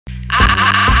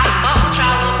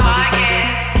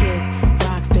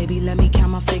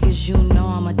cause you know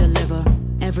I'ma deliver.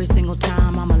 Every single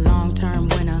time I'm a long-term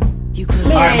winner. You could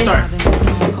All right, I'm sorry.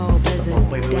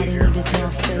 Wait,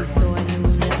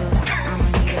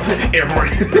 Air Horn.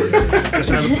 That's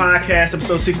another podcast,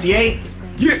 episode 68.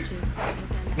 Yeah.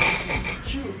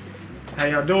 How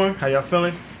y'all doing? How y'all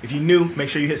feeling? If you're new, make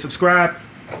sure you hit subscribe.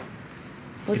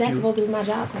 Was that supposed to be my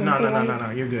job?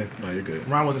 No, you're good. No, you're good.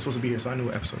 Ron wasn't supposed to be here, so I knew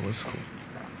what episode was. Cool.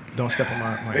 Don't step on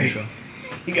my intro.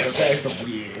 You gotta pass some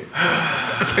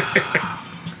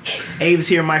Abe's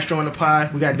here, Maestro on the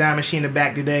pod. We got Diamond She in the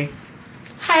back today.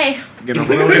 Hey. Get a rose.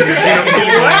 What was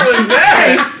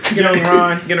that? Young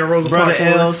Ron. Get a rose. Brother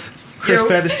Els. Chris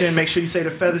Featherston. Make sure you say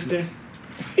the Featherston.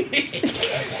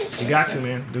 You got to,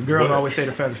 man. The girls always say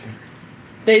the Featherston.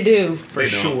 They do. For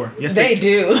sure. Yes, they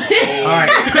do. All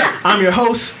right. I'm your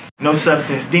host, No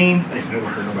Substance Dean. I ain't never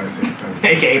heard nobody say that.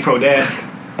 A.K.A. Pro Dad.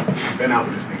 Been out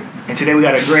with this nigga. And today we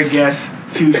got a great guest.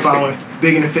 Huge following.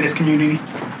 Big in the fitness community.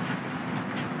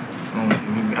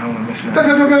 I don't want to miss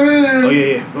that. Oh,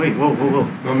 yeah. Wait, whoa.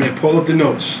 My man, pull up the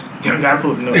notes. You gotta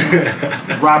pull up the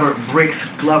notes. Robert Bricks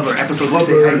Glover, episode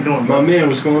 68. How you doing, bro? My man,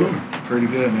 what's going on? Pretty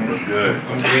good, man. That's good.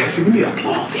 Yeah, see, we need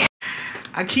applause.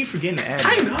 I keep forgetting to add it.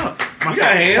 Tighten up. My You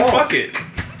got hands, fuck it.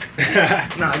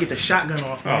 Nah, I get the shotgun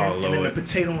off, man. Oh, And then the Lord.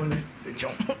 potato on the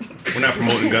joint. We're not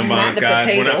promoting gun Not violence, the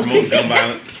guys. We're not potato. promoting gun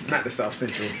violence. Not the South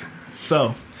Central.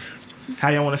 So, how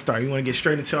y'all want to start? You want to get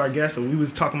straight into our guest? Or we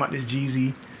was talking about this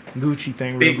Jeezy, Gucci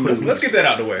thing real quick. Let's get that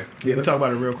out the way. Yeah, we'll talk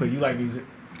about it real quick. You like music?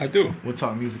 I do. We'll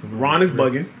talk music. Ron is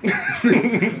bugging.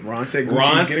 Ron said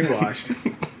Gucci is getting washed.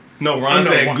 No, Ron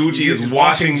said Gucci is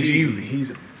washing Jeezy.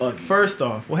 He's bugging. First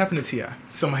off, what happened to T.I.?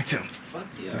 Somebody tell me.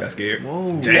 You got scared.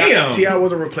 Whoa. Damn. T.I.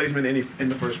 was a replacement in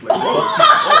the first place.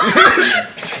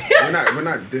 We're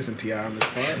not dissing T.I. on this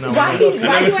part. No, Why no. you ain't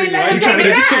let him why take you it trying to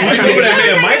back? put that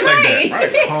man mic like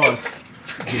that? Right.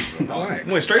 Pause. Alright.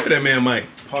 Went straight for that man, Mike.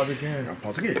 Pause again. I'll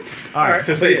pause again. All right.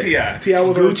 To say T.I. T.I.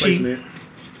 was a Gucci. replacement.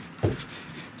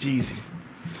 Jeezy.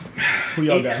 Who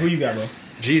y'all got? Who you got, bro?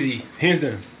 Jeezy, hands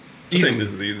down. I think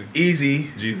this is easy. Easy.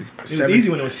 Jeezy. It was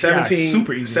easy when it was 17.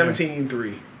 Super easy.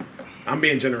 17-3. I'm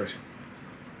being generous.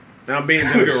 Now I'm being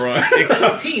Look generous. at Ron.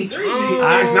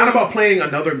 17-3. It's not about playing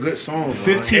another good song. Ron.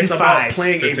 15-5. It's about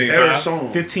playing a 15-5. better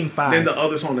song 15-5. than the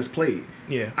other song that's played.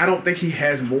 Yeah. I don't think he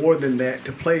has more than that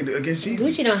to play against Jeezy.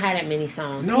 Gucci don't have that many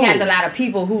songs. No. He has a lot of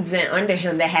people who've been under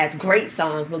him that has great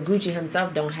songs, but Gucci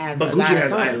himself don't have But a Gucci lot of has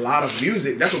songs. a lot of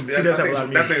music. That's what does have a lot of that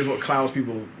music. thing is what clouds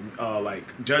people like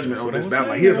judgment on what this I was battle.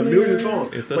 Like saying he has a million earlier. songs,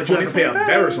 It's a but you have to play a 20-song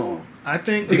better battle. song. I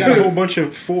think They got a whole bunch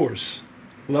of fours.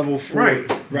 Level 4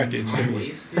 Right. records.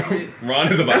 Ron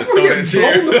is about That's to gonna throw get that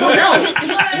chair. blown the fuck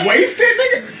out. Wasted,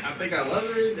 nigga. I think I love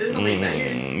her. There's so many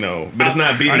bangers. No, but it's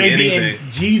not beating are they being anything.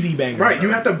 Jeezy bangers? Right, you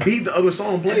though? have to beat the other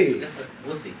song played.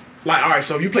 We'll see. Like, all right,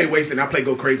 so if you play Wasted and I play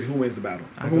Go Crazy, who wins the battle?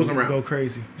 Who's around? Go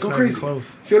crazy. It's Go not crazy. even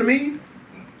close. See what I mean?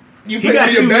 You He play got one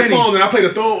of your too best many. songs and I play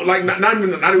the throw, like not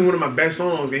even one of my best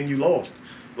songs and you lost.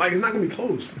 Like it's not gonna be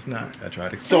close. It's not. I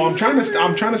tried to. So I'm trying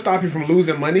to stop you from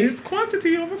losing money. It's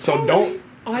quantity over So quality. don't.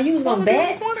 Oh, you was gonna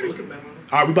bet? Look at that.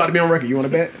 All right, we about to be on record. You want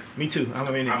to bet? Me too. I'm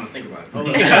in I'm it. gonna think about it.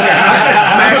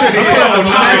 I'm actually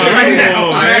right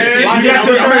now.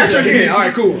 I'm actually here. All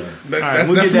right, cool. All right, That's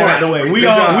we'll get smart. that out of the way. We Good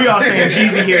all job. saying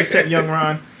Jeezy here except Young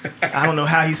Ron. I don't know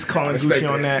how he's calling respect Gucci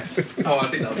on that. Oh, I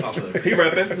think that was popular. He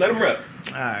repping. Let him rep.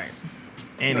 All right.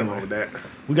 Nothing wrong Anyway, with that.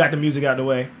 we got the music out of the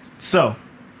way. So,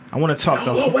 I want to talk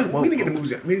though. Oh, wait, we didn't get the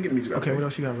music. We didn't get the music. Okay, what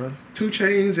else you got, brother? 2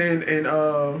 Chainz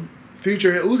and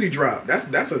Future and Uzi drop.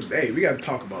 That's a hey. We got to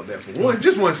talk about that for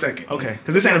just 1 second. Okay,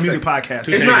 because this ain't a music podcast.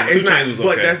 It's not. It's Two not. Chainz was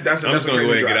But okay. that's I'm just gonna a go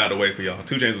crazy ahead and get drop. out of the way for y'all.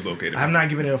 2 Chainz was okay. To me. I'm not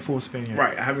giving it a full spin yet.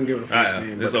 Right, I haven't given it a full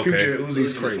spin, it's but okay. Future and Uzi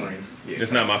is Uzi crazy. Flames. Yeah.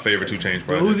 It's not my favorite 2 Chainz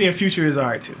But project. Uzi and Future is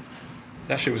alright too.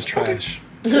 That shit was trash.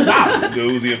 The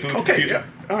Uzi and Future. Okay, yeah.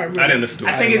 All right. I didn't listen to it.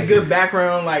 I think it's good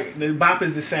background. Like the bop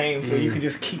is the same, so you can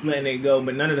just keep letting it go.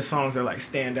 But none of the songs are like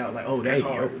stand out. Like, oh, that's Hey,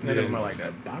 hard. None of them are like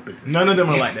that. Bop is the None of them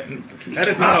are like that. That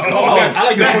is not a pause. I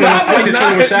like the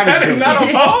 21 Savage That is joke. not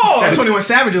a pause. That 21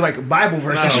 Savage is like a Bible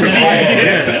verse.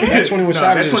 That That 21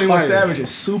 Savage is 21 fire. Savage is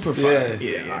super fire. Yeah.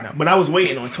 Yeah. No. But I was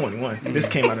waiting on 21. This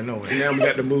came out of nowhere. Now we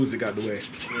got the music out the way.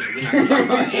 We're not gonna talk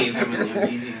about Abe having Young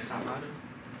Jeezy in his top five.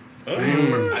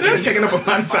 That's taking up a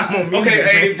lot of time on music. Okay,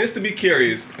 man. Abe, just to be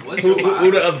curious, What's who your five?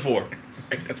 who the other 4?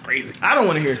 That's crazy. I don't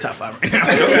want to hear his top 5 right now.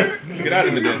 Get out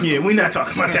of it then. Yeah, we're not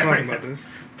talking about that right now.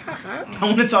 this. I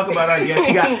want to talk about our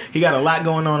guest. He got a lot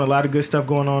going on, a lot of good stuff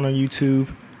going on YouTube.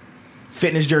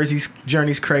 Fitness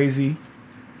journey's crazy.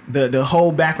 The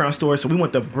whole background story. So we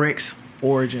want the Bricks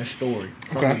origin story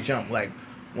from the jump. Like,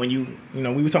 when you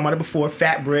know, we were talking about it before,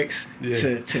 fat bricks Yeah.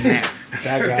 to now.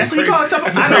 That guy. That's what you call stuff.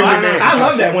 That's a I know. crazy name. I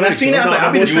love that. When I seen that, I was like,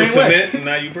 I'll be the You was same way. cement and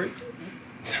now you bricks.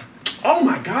 Oh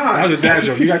my That God. was a dad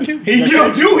joke. You got cute? He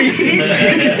don't do it. He was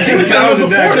That telling was us a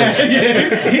before dad that.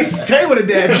 Yeah. He stayed with a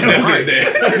dad joke. Right there.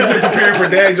 He's been preparing for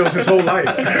dad jokes his whole life.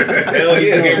 Hell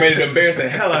yeah, getting ready to embarrass the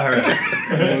hell out of her.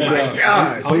 Oh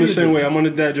God. I'm the same way. I'm on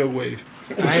the dad joke wave.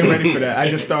 I ain't ready for that. I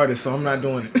just started, so I'm not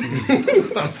doing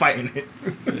it. I'm fighting it.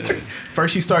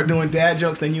 First you start doing dad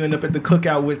jokes, then you end up at the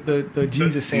cookout with the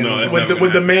Jesus sandwich. that's With never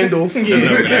the gonna Mandels. That's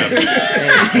never gonna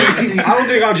happen. I don't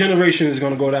think our generation is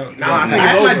gonna go down. Nah, I think I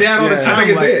it's ask my over. dad all the Yeah. time. I think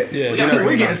it's like, dead. Yeah, we're you're not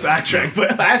getting gonna- sidetracked,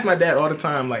 but I ask my dad all the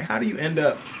time, like, how do you end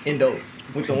up in those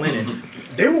with the linen?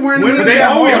 They were wearing When them. was They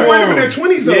that always hard? wear them in their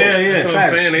 20s though. Yeah, yeah, That's what I'm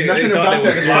facts. saying. They Nothing thought about it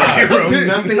was that is fire. fire, bro.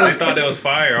 Nothing They thought that was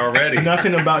fire already.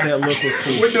 Nothing about that look was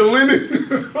cool. With the linen.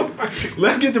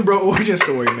 Let's get to bro origin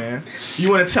story, man.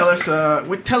 You want to tell us?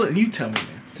 Tell it. You tell me, man.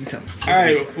 You tell me. All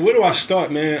right, where do I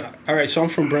start, man? All right, so I'm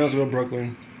from Brownsville,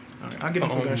 Brooklyn. All right, I'll give him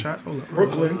some gunshots. Hold up.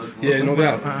 Brooklyn. Yeah, no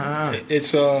doubt. Uh-huh.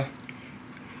 It's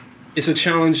a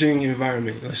challenging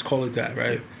environment. Let's call it that,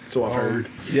 right? So I've heard.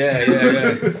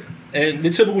 Yeah. And the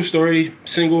typical story: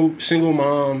 single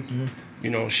mom. You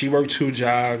know, she worked 2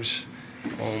 jobs.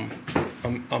 I'm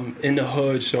in the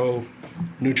hood, so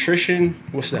nutrition.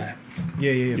 What's that?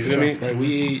 Yeah. You for feel sure. me? Like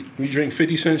we drink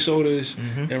 50-cent sodas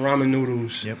and ramen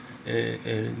noodles. Yep.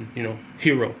 And you know,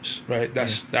 heroes, right?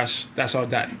 That's our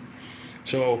diet.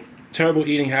 So terrible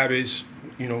eating habits.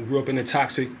 You know, grew up in a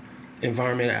toxic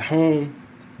environment at home,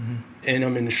 and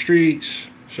I'm in the streets.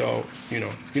 So you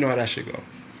know how that should go.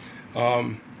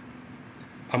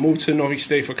 I moved to Norfolk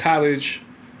State for college.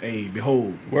 Hey,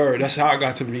 behold. Word. That's how I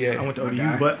got to VA. I went to My ODU,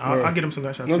 guy. but I'll Right. get him some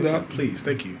gunshots. No too. doubt. Please,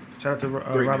 thank you. Shout out to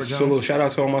Robert Greatness. Jones. So little shout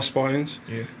out to all my Spartans.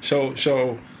 Yeah.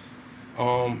 So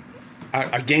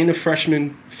I gained a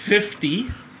freshman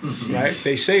 50, right?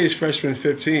 They say it's freshman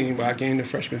 15, but I gained a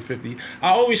freshman 50. I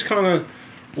always kind of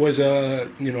was a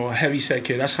heavy set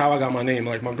kid. That's how I got my name.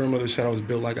 Like my grandmother said I was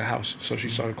built like a house, so she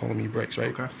started calling me Bricks,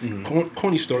 right? Okay.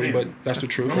 Corny story, Damn. but that's the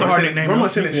truth. That's a hard nickname. Grandma though.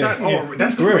 sending shots. Yeah. Oh,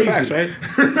 that's Real crazy. facts, right?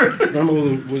 Grandma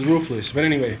was ruthless. But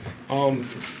anyway,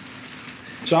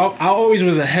 so I always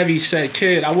was a heavy set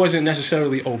kid. I wasn't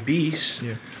necessarily obese.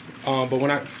 Yeah. But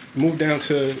when I moved down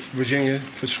to Virginia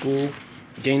for school,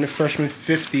 gained a freshman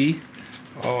 50.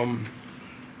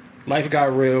 Life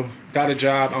got real. Got a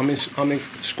job. I'm in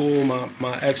school.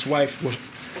 My ex-wife was,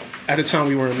 at the time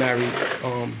we weren't married.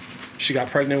 She got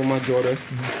pregnant with my daughter.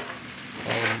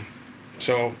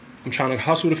 So I'm trying to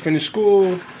hustle to finish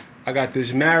school. I got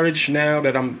this marriage now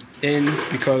that I'm in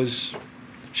because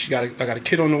I got a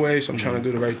kid on the way. So I'm trying to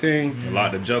do the right thing. A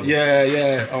lot to juggle.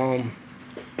 Yeah.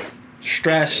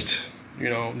 Stressed,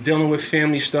 dealing with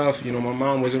family stuff. My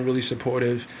mom wasn't really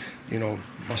supportive.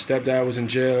 My stepdad was in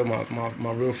jail.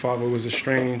 My real father was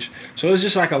estranged. So it was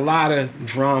just like a lot of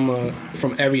drama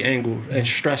from every angle and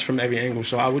stress from every angle.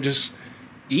 So I would just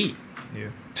eat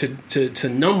to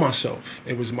numb myself.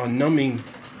 It was my numbing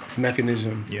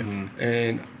mechanism. Yeah.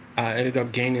 And I ended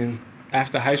up gaining,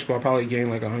 after high school, I probably gained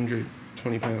like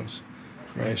 120 pounds.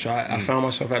 Right. So I found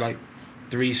myself at like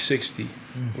 360,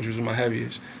 which was my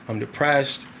heaviest. I'm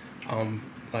depressed. I'm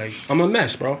a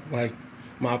mess, bro. Like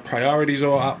my priorities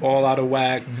are all out of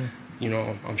whack.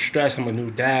 I'm stressed. I'm a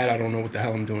new dad. I don't know what the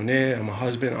hell I'm doing there. I'm a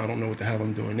husband. I don't know what the hell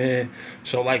I'm doing there.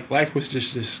 So like life was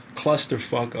just this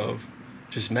clusterfuck of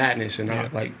just madness, and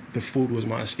the food was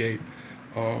my escape.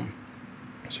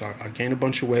 So I gained a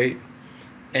bunch of weight,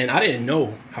 and I didn't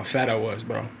know how fat I was,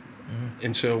 bro.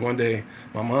 Until one day,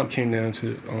 my mom came down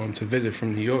to visit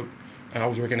from New York, and I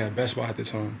was working at Best Buy at the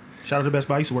time. Shout out to Best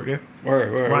Buy. I used to work there.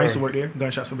 Word. I used to work there.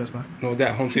 Gunshots for Best Buy. No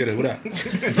doubt, home theater, what up?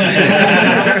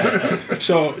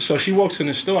 So she walks in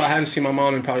the store. I hadn't seen my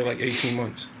mom in probably like 18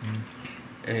 months.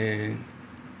 And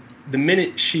the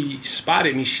minute she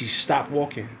spotted me, she stopped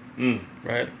walking.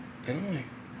 Right? And I'm like,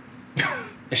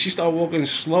 and she started walking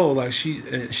slow. Like she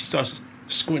starts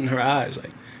squinting her eyes.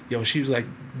 Like, yo, she was like,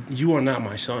 you are not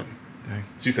my son. Dang.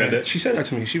 She said that? She said that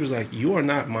to me. She was like, you are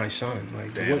not my son.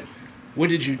 Like, Damn.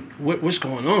 what's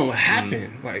going on? What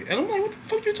happened? Like, and I'm like, what the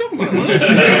fuck you talking about? Man?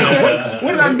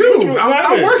 What did I do?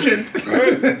 I'm working.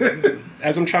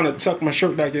 As I'm trying to tuck my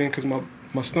shirt back in because my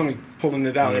stomach pulling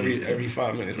it out every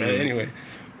 5 minutes, right? Anyway,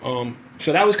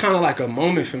 so that was kind of like a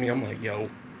moment for me. I'm like, yo,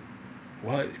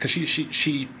 what? Because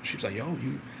she was like, yo,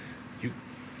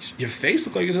 your face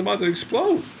looks like it's about to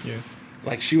explode. Yeah.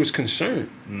 Like she was concerned,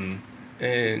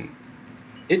 and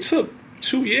it took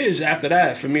 2 years after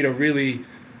that for me to really,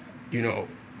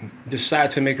 decide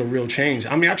to make a real change.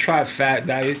 I mean, I tried fat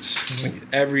diets, like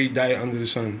every diet under the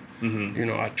sun. You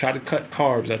know, I tried to cut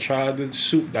carbs. I tried the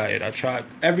soup diet. I tried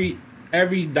every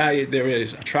diet there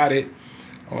is. I tried it.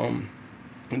 And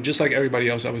just like everybody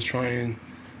else, I was trying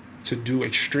to do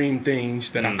extreme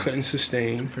things that I couldn't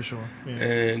sustain. For sure. Yeah.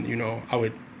 And, you know, I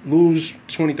would lose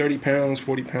 20, 30 pounds,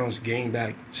 40 pounds, gain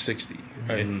back 60,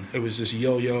 right? It was this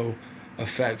yo-yo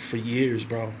effect for years,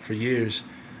 bro, for years.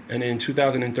 And in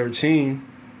 2013,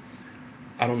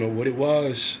 I don't know what it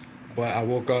was, but I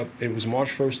woke up, it was March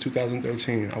 1st,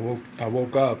 2013. I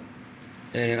woke up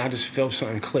and I just felt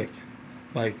something click.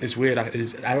 Like, it's weird. I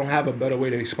don't have a better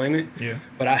way to explain it. Yeah.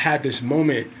 But I had this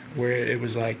moment where it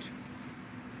was like,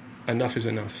 enough is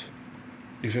enough.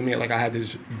 You feel me? Like, I had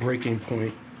this breaking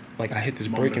point. Like, I hit this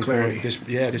breaking point.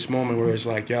 This moment where it's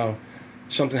like, yo,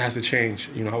 something has to change.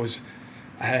 You know,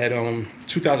 I had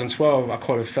 2012. I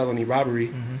caught a felony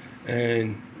robbery,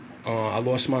 and I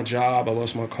lost my job. I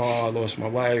lost my car. I lost my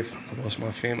wife. I lost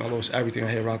my family. I lost everything. I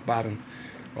hit rock bottom,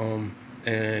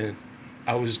 and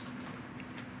I was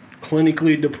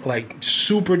clinically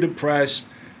super depressed,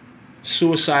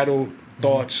 suicidal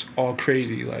thoughts, all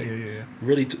crazy. Like,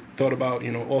 really thought about,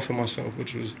 you know, offing myself,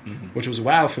 which was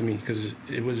wild for me, because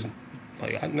it was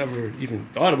like I never even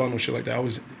thought about no shit like that. I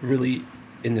was really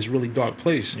in this really dark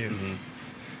place.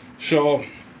 So,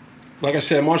 like I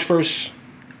said, March 1st,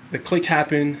 the click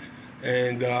happened,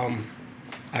 and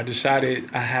I decided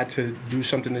I had to do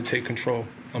something to take control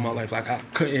of my life. Like, I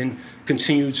couldn't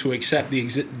continue to accept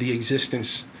the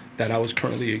existence that I was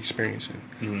currently experiencing.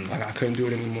 Like, I couldn't do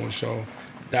it anymore. So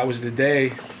that was the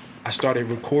day I started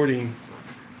recording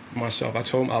myself.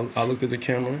 I looked at the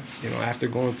camera, you know, after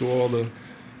going through all the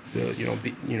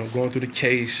going through the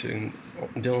case and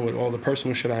dealing with all the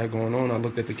personal shit I had going on. I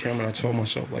looked at the camera and I told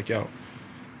myself, like, yo,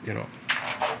 you know,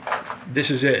 this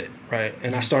is it, right?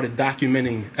 And I started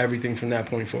documenting everything from that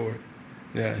point forward.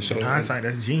 Yeah. So in hindsight,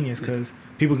 that's genius, because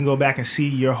people can go back and see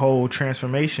your whole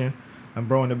transformation. And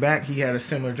bro in the back, he had a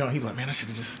similar joint. He was like, man, I should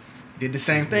have just did the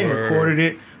same thing, recorded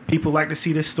it. People like to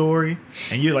see this story.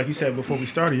 And you, like you said before we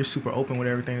started, you're super open with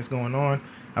everything that's going on.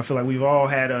 I feel like we've all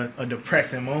had a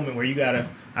depressing moment where you gotta,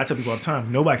 I tell people all the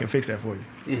time, nobody can fix that for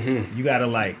you. You gotta,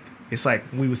 like, it's like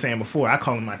we were saying before, I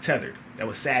call him my tethered. That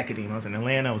was Sacadine. I was in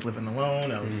Atlanta, I was living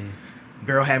alone,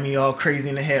 girl had me all crazy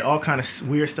in the head, all kind of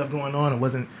weird stuff going on. I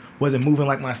wasn't moving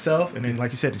like myself. And then,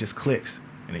 like you said, it just clicks.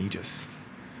 And then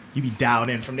you be dialed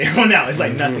in from there on out. It's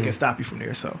like nothing can stop you from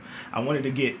there. So I wanted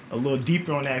to get a little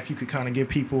deeper on that. If you could kind of give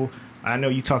people, I know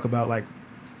you talk about like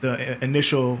the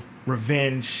initial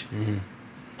revenge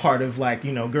part of, like,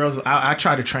 you know, girls. I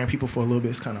try to train people for a little bit.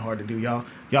 It's kind of hard to do. Y'all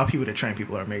people that train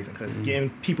people are amazing, because getting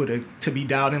people to be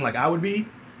dialed in like I would be,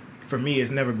 for me,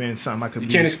 it's never been something I could. You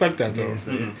can't expect that though.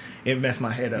 It messed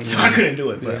my head up, so I couldn't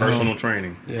do it. But personal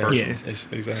training.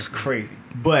 It's crazy.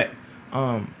 But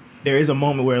there is a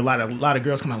moment where a lot of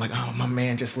girls come out like, oh, my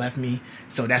man just left me.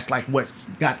 So that's like what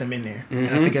got them in there. And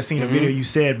I think I seen a video you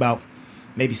said about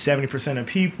maybe 70% of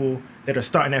people that are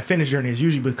starting that fitness journey is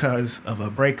usually because of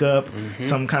a breakup,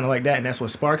 something kind of like that, and that's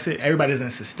what sparks it. Everybody doesn't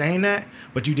sustain that,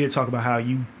 but you did talk about how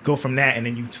you go from that and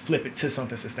then you flip it to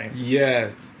something sustainable.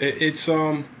 Yeah,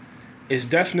 it's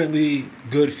definitely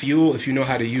good fuel if you know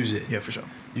how to use it. Yeah, for sure.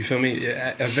 You feel me?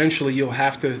 Eventually, you'll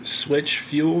have to switch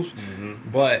fuels,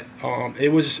 but it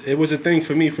was a thing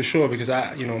for me for sure, because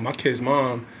my kid's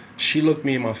mom, she looked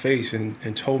me in my face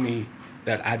and told me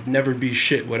that I'd never be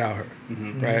shit without her.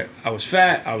 Right? I was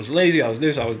fat, I was lazy, I was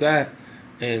this, I was that,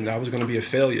 and I was gonna be a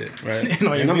failure, right?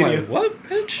 And I'm like, what,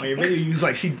 bitch? On your video, you was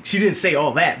like, she didn't say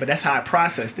all that, but that's how I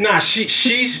processed it. Nah, she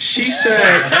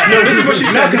said, no, this is what she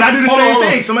said. Because I do the same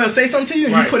thing. Somebody will say something to you,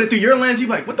 and you put it through your lens. You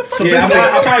like, what the fuck? So yeah,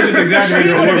 I probably just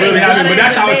exaggerated what really happened, but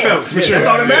that's how it felt. For sure. That's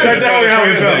all that matters. That's definitely how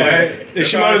it felt. Right?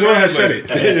 She might as well have said it.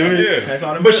 That's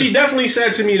all that but she definitely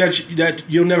said to me that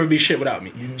you'll never be shit without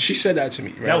me. She said that to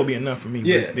me. Right? That would be enough for me.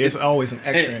 Yeah, but there's always an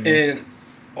extra in there. And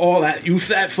all that, you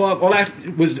fat fuck, all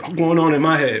that was going on in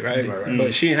my head, right?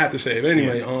 But she didn't have to say it. But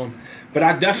anyway, but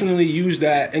I definitely used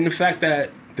that, and the fact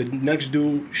that the next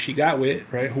dude she got with,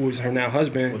 right, who was her now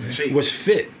husband, was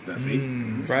fit.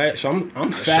 Right? So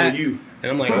I'm fat. You. And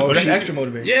I'm like, that's extra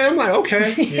motivation. Yeah, I'm like,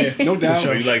 okay. No doubt.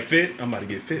 So you like fit? I'm about to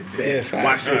get fit. Yeah, fat.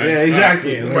 Watch this. Yeah,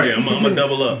 exactly. I'm gonna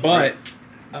double up. But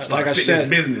like I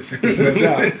said, business. no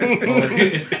doubt.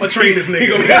 I'll train this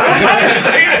nigga.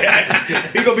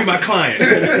 He gonna be my client.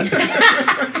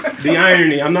 The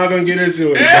irony, I'm not gonna get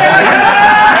into it.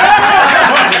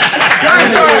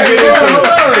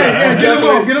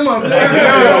 Get him up.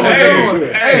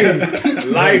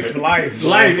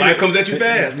 Life comes at you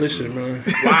fast. Listen, man.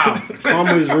 Wow.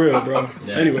 Karma is real, bro.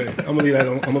 Yeah. Anyway, I'm gonna leave that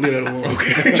alone.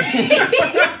 Okay.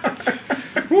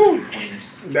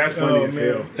 That's funny as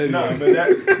hell. No, but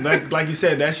that, like you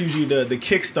said, that's usually the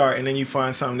kickstart, and then you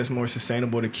find something that's more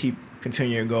sustainable to keep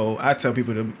continuing to go. I tell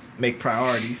people to make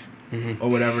priorities or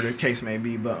whatever the case may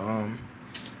be. But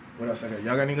what else I got?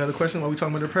 Y'all got any other questions while we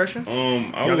talking about depression?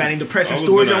 Y'all got any depressing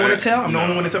stories y'all want to tell? I'm the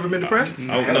only one that's ever been depressed.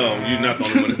 No, you're not the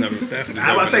only one that's never.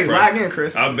 I about to say, lie again,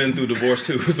 Chris. I've been through divorce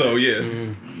too, so yeah.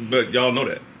 But y'all know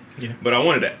that. Yeah. But I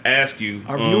wanted to ask you.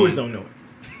 Our viewers don't know it.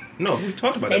 No, we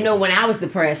talked about They that. know when I was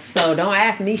depressed, so don't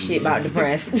ask me shit about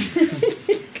depressed.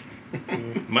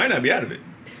 Might not be out of it.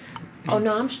 Oh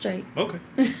no, I'm straight. Okay.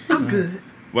 I'm good.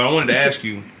 Well, I wanted to ask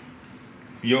you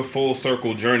your full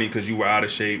circle journey because you were out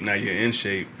of shape. Now you're in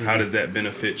shape. How does that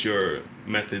benefit your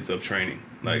methods of training?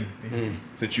 Like,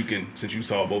 since you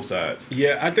saw both sides.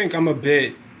 Yeah, I think I'm a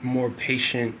bit more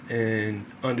patient and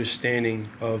understanding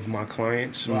of my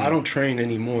clients. So I don't train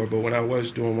anymore, but when I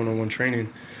was doing one-on-one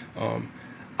training,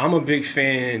 I'm a big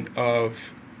fan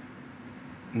of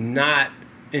not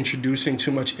introducing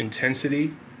too much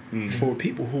intensity for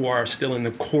people who are still in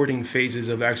the courting phases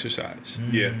of exercise.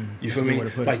 Yeah. You That's feel a good me? way to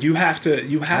put Like it. you have to.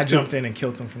 I jumped in and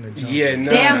killed them from the jump. Yeah,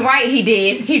 no. Damn right he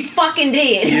did. He fucking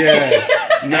did. Yeah.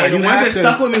 No, The you ones have that to-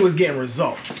 stuck with me was getting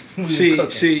results. We were cooking.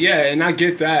 See, yeah, and I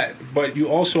get that, but you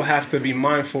also have to be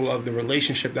mindful of the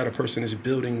relationship that a person is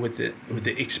building with the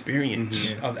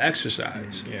experience of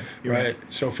exercise. Yeah, you're right?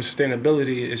 So for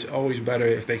sustainability, it's always better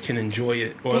if they can enjoy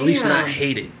it or at least not Damn.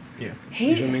 hate it. Yeah.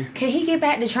 He, feel me? can he get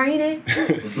back to training?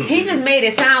 He just made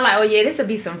it sound like, oh yeah, this will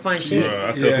be some fun shit. Bro,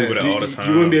 I tell people that all the time.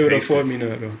 You wouldn't be able to Pace it. afford me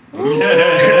now, though.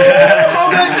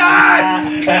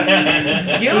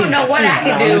 You don't know what I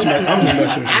can do. I'm just messing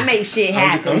with you. I make shit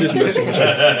happen. I'm just messing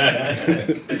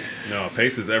with you. No,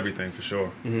 pace is everything for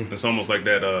sure. It's almost like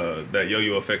that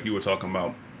yo-yo effect you were talking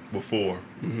about before.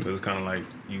 'Cause it's kind of like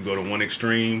you go to one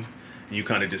extreme, and you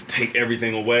kind of just take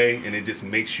everything away, and it just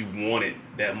makes you want it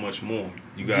that much more.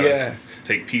 You gotta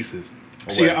take pieces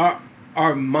away. See,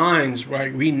 our minds,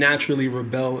 right? We naturally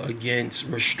rebel against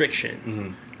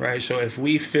restriction, right? So if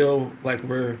we feel like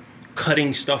we're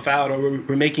cutting stuff out or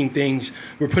we're making things,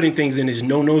 we're putting things in this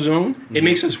no-no zone, it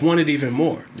makes us want it even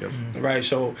more, right?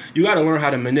 So you got to learn how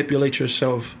to manipulate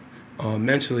yourself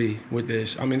mentally with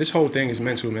this. I mean, this whole thing is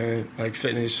mental, man. Like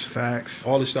fitness, Facts.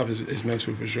 all this stuff is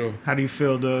mental for sure. How do you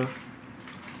feel the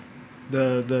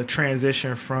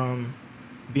transition from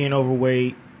being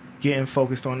overweight, getting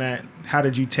focused on that? How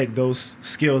did you take those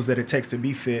skills that it takes to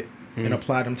be fit and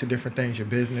apply them to different things? Your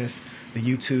business, the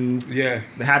YouTube. Yeah.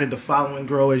 How did the following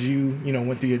grow as you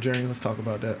went through your journey? Let's talk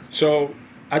about that. So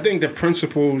I think the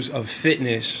principles of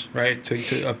fitness, right,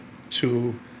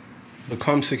 to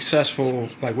become successful,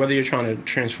 like whether you're trying to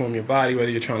transform your body,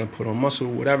 whether you're trying to put on muscle,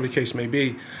 whatever the case may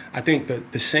be, I think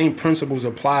the same principles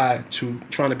apply to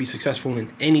trying to be successful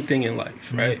in anything in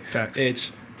life, right? Facts.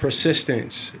 It's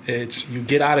persistence. It's you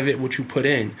get out of it what you put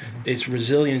in. It's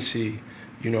resiliency.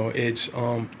 It's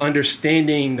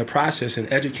understanding the process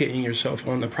and educating yourself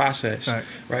on the process,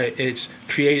 Facts. right? It's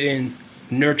creating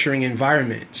nurturing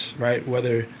environments, right?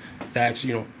 Whether that's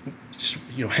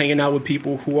hanging out with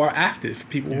people who are active,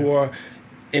 people who are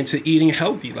into eating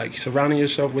healthy, like surrounding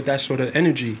yourself with that sort of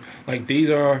energy. Like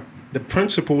these are the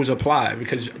principles apply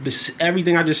because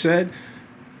everything I just said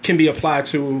can be applied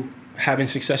to having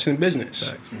success in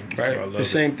business, right? I love The it.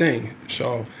 same thing.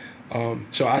 So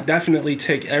I definitely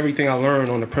take everything I learn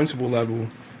on the principle level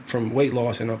from weight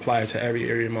loss and apply it to every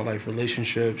area of my life,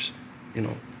 relationships,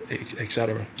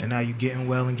 etc. And now you getting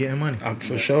well and getting money.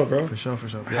 For sure, bro. For sure.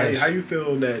 How you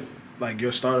feel that like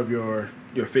your start of your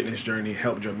fitness journey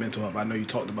helped your mental health? I know you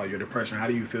talked about your depression. How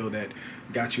do you feel that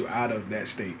got you out of that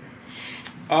state?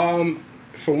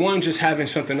 For one, just having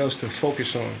something else to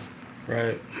focus on,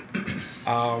 right?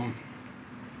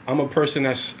 I'm a person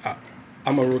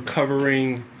I'm a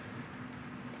recovering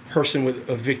person with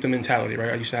a victim mentality,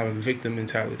 right? I used to have a victim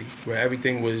mentality where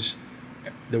everything was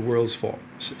the world's fault.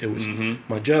 It was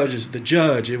my judge is the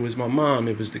judge. It was my mom.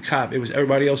 It was the cop. It was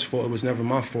everybody else's fault. It was never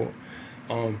my fault.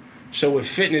 So with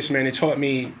fitness, man, it taught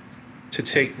me to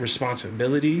take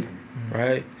responsibility,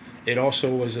 right? It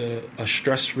also was a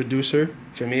stress reducer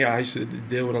for me. I used to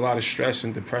deal with a lot of stress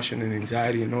and depression and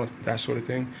anxiety and all that sort of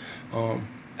thing.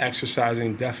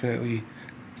 Exercising definitely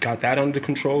got that under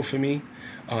control for me.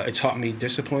 It taught me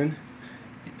discipline,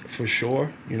 for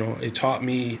sure. It taught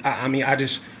me, I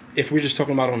if we're just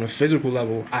talking about on a physical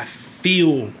level, I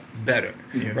feel better,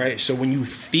 right? So when you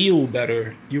feel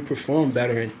better, you perform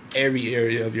better in every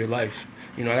area of your life.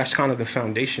 You know, that's kind of the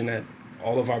foundation that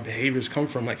all of our behaviors come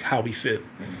from, like how we feel.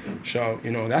 So,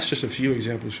 you know, that's just a few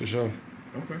examples for sure.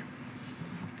 Okay.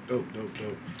 Dope.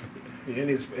 Yeah, and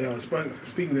it's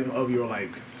speaking of your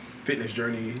like fitness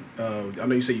journey. I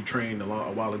know you say you trained a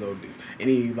while ago.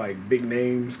 Any like big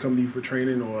names come to you for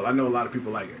training, or I know a lot of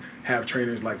people like have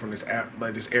trainers like from this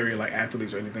this area, like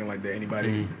athletes or anything like that.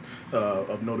 Anybody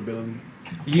of notability?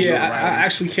 Yeah, I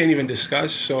actually can't even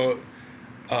discuss. So,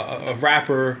 a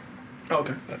rapper,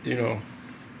 okay, you know,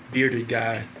 bearded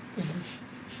guy.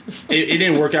 It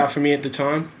didn't work out for me at the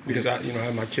time because I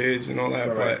had my kids and all that.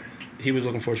 Right. But he was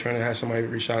looking for a trainer. Had somebody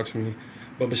reach out to me.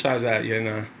 But besides that, yeah,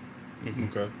 nah.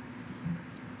 Okay.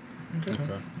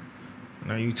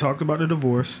 Now you talked about the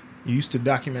divorce. You used to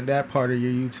document that part of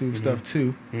your YouTube stuff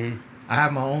too. I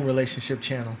have my own relationship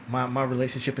channel. My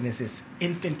relationship in this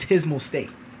infinitesimal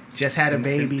state. Just had a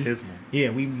baby. Infinitesimal. Yeah,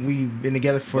 we've been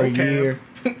together for a year.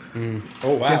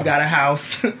 Oh wow. Just got a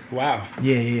house. Wow.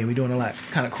 Yeah, we doing a lot,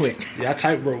 kind of quick. Yeah, I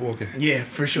tightrope walking. Yeah,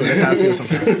 for sure. That's how I feel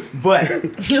sometimes.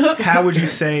 But how would you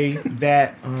say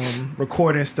that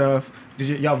recording stuff?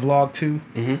 Y'all vlog too?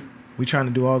 We trying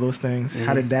to do all those things.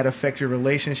 How did that affect your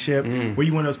relationship? Were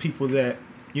you one of those people that,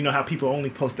 you know how people only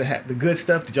post the good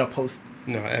stuff? Did y'all post?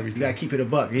 No, everything. You gotta keep it a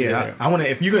buck. Yeah, Yeah. I want to.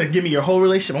 If you're gonna give me your whole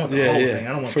relationship, I want the whole Yeah, thing. I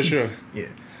don't want for pieces. sure. Yeah.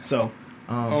 So,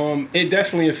 It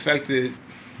definitely affected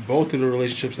both of the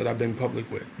relationships that I've been public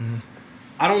with.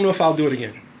 I don't know if I'll do it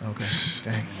again. okay.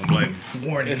 Dang. I'm like,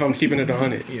 Warning. If I'm keeping it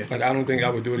 100. Yeah. Like, I don't think I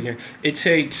would do it again. It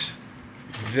takes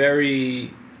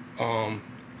very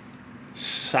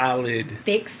solid...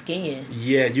 Thick skin.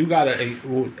 Yeah, you gotta...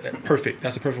 perfect.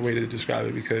 That's a perfect way to describe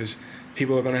it because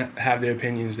people are gonna have their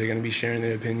opinions. They're gonna be sharing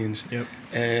their opinions. Yep.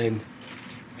 And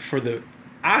for the...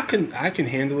 I can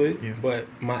handle it, Yeah. but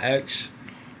my ex...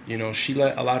 You know, she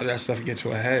let a lot of that stuff get to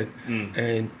her head.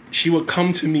 And she would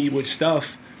come to me with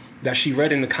stuff that she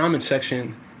read in the comment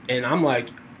section. And I'm like,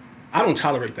 I don't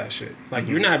tolerate that shit. Like,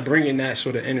 you're not bringing that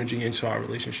sort of energy into our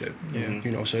relationship. Yeah.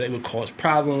 You know, so they would cause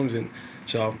problems. And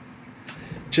so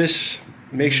just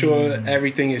make sure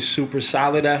everything is super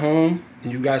solid at home.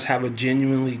 And you guys have a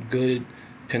genuinely good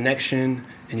connection.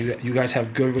 And you guys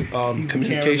have good He's the cameraman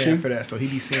communication. for that, so he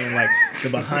be seeing like the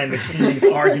behind the scenes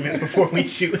arguments before we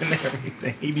shoot and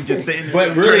everything. He be just sitting.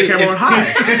 But turn really, the camera on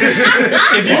high.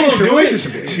 if you don't do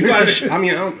relationship it, you gotta. I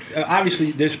mean,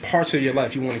 obviously, there's parts of your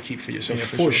life you want to keep for yourself, Yeah,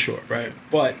 for for sure. sure, right?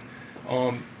 But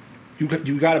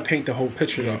you got to paint the whole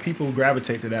picture though, People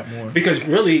gravitate to that more. because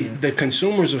really, the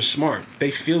consumers are smart. They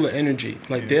feel the energy.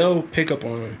 Like they'll pick up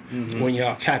on it when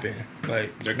y'all capping.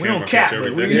 Like, that We don't camera cap, catch but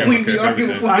everything. we Camera be catch arguing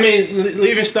everything. for- I mean,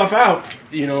 leaving stuff out.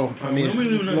 You know, I mean, we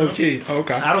leaving that low out. key.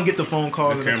 Okay. I don't get the phone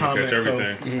calls The and the camera catch comments, so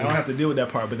everything. I don't have to deal with that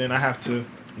part. But then I have to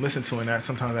listen to it, and that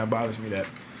sometimes that bothers me. That,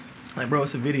 like, bro,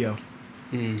 it's a video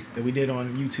that we did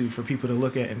on YouTube for people to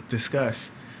look at and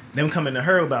discuss. Them coming to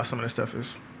her about some of the stuff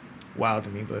is wild to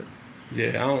me, but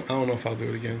Yeah, I don't know if I'll do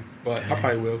it again, but I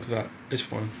probably will because it's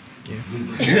fun.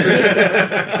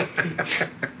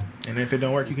 and if it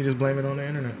don't work, you can just blame it on the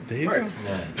internet. There you Right.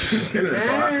 go. Internet's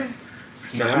hard.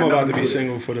 Nah, I'm about to be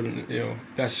single for the,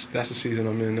 that's the season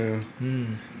I'm in now.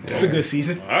 It's a good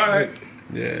season. All right.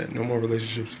 Yeah, no more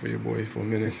relationships for your boy for a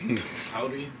minute. How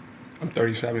old are you? I'm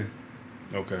 37.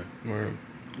 Okay. Word.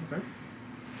 Okay.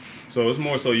 So it's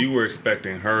more so you were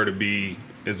expecting her to be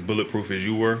as bulletproof as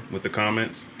you were with the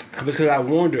comments. Because I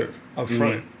warned her up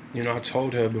front. You know, I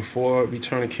told her before we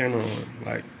turn the camera on,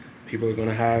 like, people are going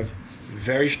to have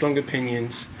very strong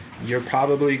opinions. You're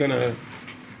probably going to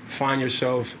find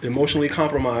yourself emotionally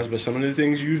compromised by some of the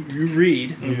things you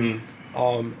read.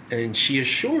 And she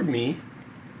assured me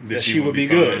that she would be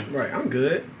good. fine. Right. I'm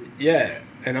good. Yeah.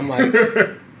 And I'm like,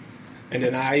 and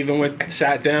then I even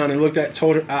sat down and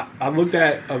told her, I looked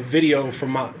at a video from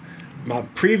my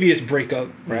previous breakup,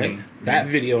 right? That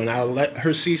video, and I let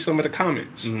her see some of the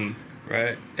comments,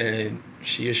 right? And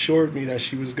she assured me that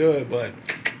she was good, but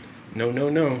no.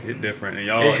 It's different. And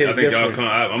y'all, It I hit think y'all different.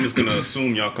 come, I'm just going to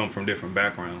assume y'all come from different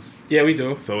backgrounds. Yeah, we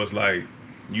do. So it's like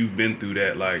you've been through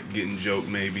that, like getting joked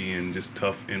maybe in just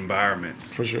tough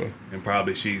environments. For sure. And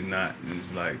probably she's not. And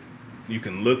it's like, you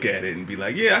can look at it and be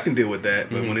like, yeah, I can deal with that.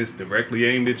 But when it's directly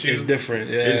aimed at you, It's different,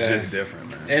 yeah. It's just different,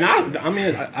 man. And I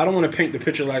mean, I don't want to paint the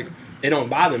picture like it don't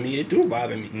bother me. It do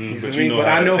bother me. You but feel you me? know But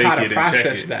how I to know take how it to and check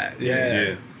process it. that.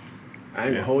 Yeah. I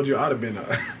ain't gonna hold you. I'd have been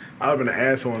an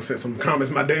asshole and sent some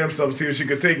comments my damn self to see if she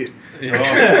could take it.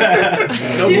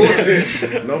 No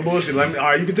bullshit. No bullshit. All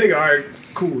right, you can take it. All right,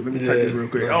 cool. Let me type this real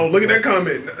quick. Oh, look at that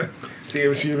comment. See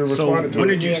if she even So responded to when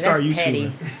it. did you Yeah, start that's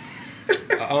YouTubing? petty.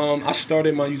 I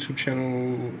started my YouTube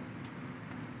channel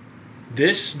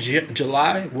this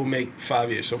July will make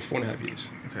 5 years, so 4.5 years.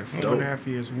 Okay, 4.5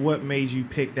 years. What made you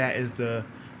pick that as the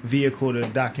vehicle to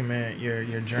document your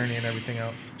journey and everything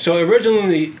else? So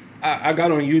originally, I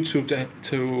got on YouTube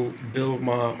to build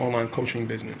my online coaching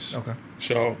business. Okay.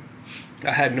 So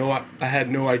I had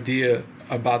no idea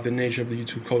about the nature of the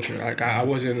YouTube culture. Like I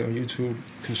wasn't a YouTube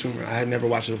consumer. I had never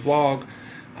watched a vlog.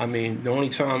 I mean, the only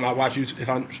time I watch YouTube, if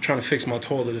I'm trying to fix my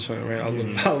toilet or something, right?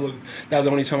 I'll look. That was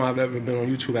the only time I've ever been on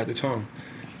YouTube at the time.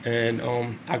 And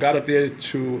I got up there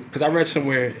because I read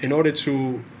somewhere, in order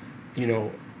to,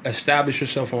 establish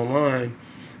yourself online,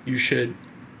 you should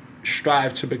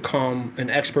strive to become an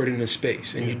expert in the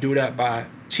space. And you do that by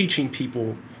teaching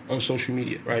people on social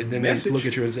media, right? Then they look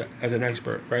at you as an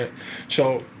expert, right?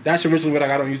 So that's originally what I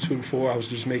got on YouTube for. I was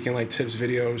just making like tips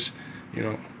videos,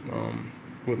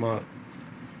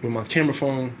 with my camera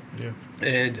phone. Yeah.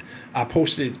 And I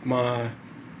posted my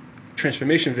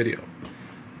transformation video,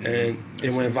 and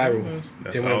it went viral.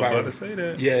 That's how I was about to say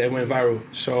that. Yeah, it went viral.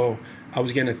 So I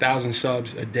was getting 1,000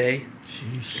 subs a day.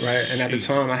 Sheesh. Right, and at the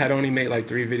time I had only made like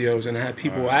 3 videos, and I had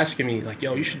people asking me like,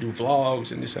 "Yo, you should do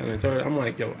vlogs and this and the third." I'm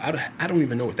like, "Yo, I don't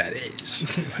even know what that is."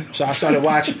 So I started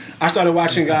watching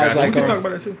guys like. We can talk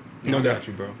about that too. No doubt,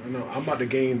 you, bro. I know. I'm about to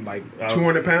gain like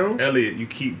 200 pounds. Elliot, you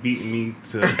keep beating me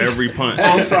to every punch. Oh,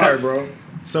 I'm sorry, bro.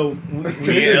 So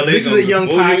this is a young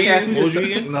podcast. What was you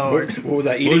eating? No, what was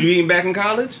I eating? What was you eating back in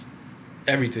college?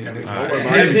 Everything. Don't worry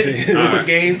about everything. We're gonna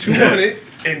gain 200,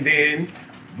 and then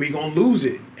we gonna lose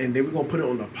it, and then we're gonna put it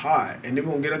on the pot, and then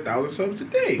we're gonna get 1,000 subs a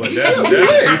day. But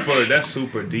that's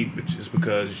super deep. It's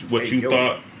because what you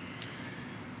thought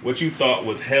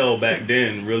was hell back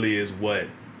then really is what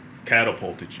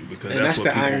catapulted you, because and that's what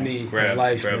the people irony of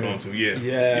life, grabbed man. onto. Yeah.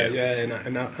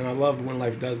 And I love when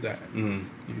life does that. Mm-hmm.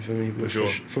 You feel me?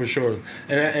 For sure.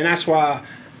 And that's why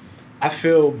I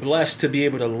feel blessed to be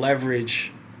able to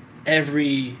leverage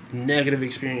every negative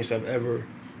experience I've ever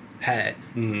had.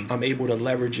 Mm-hmm. I'm able to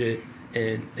leverage it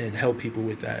and help people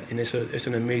with that, and it's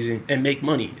an amazing, and make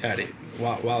money at it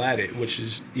while at it, which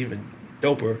is even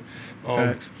doper.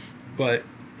 But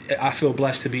I feel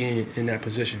blessed to be in that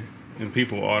position. And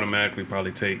people automatically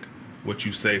probably take what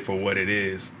you say for what it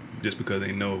is, just because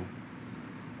they know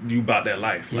you about that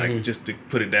life. Like, just to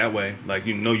put it that way, like,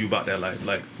 you about that life.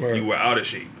 Like, you were out of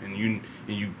shape, and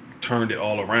you turned it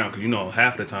all around. Because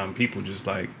half the time people just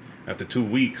like, after 2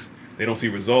 weeks, they don't see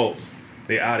results,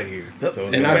 they out of here. So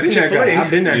and I've been that guy. I've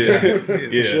been that guy.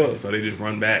 Yeah. Sure. So they just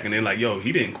run back, and they're like, yo,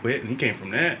 he didn't quit, and he came from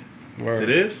that to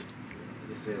this.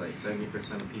 They say like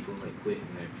 70% of people like quit in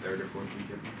their 3rd or 4th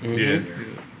weekend.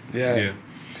 Yeah.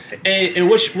 And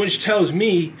which tells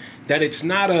me that it's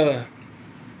an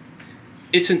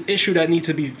issue that needs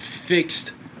to be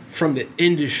fixed from the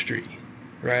industry,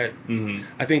 right? Mm-hmm.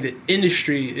 I think the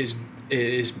industry is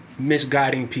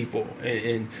misguiding people,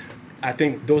 and I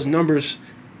think those numbers,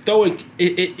 though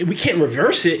we can't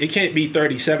reverse it. It can't be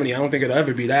 30-70. I don't think it'll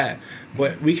ever be that,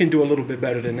 but we can do a little bit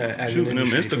better than that as an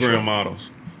industry. Them Instagram models.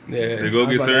 Yeah, they go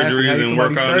get surgeries and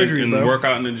work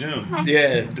out in the gym.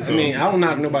 Yeah, I mean, I don't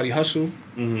knock nobody hustle,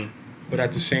 mm-hmm. but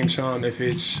at the same time, if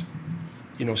it's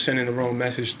sending the wrong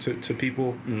message to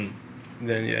people,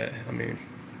 then yeah, I mean.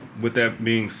 With that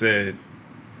being said,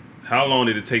 how long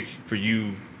did it take for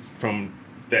you from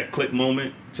that click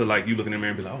moment to like you looking in the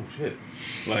mirror and be like, oh shit,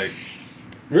 like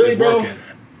really, bro? Working.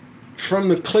 From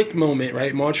the click moment,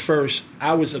 right, March 1st,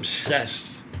 I was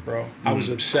obsessed, bro. I was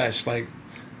obsessed. Like,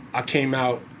 I came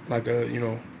out like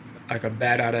a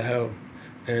bat out of hell,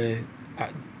 and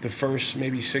the first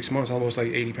maybe 6 months I lost like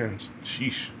 80 pounds.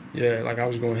 Sheesh. Yeah, like I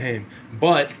was going ham,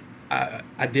 but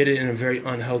I did it in a very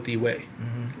unhealthy way.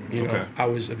 Mm-hmm. I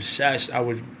was obsessed. I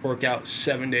would work out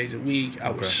 7 days a week. I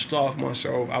would starve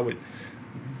myself. I would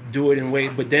do it in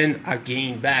weight, but then I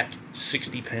gained back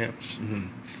 60 pounds,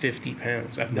 50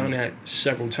 pounds. I've done that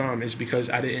several times. It's because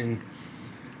I didn't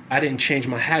change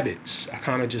my habits. I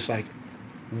kind of just like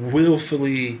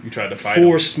willfully you tried to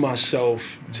force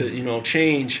myself to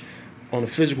change on a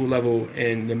physical level,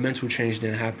 and the mental change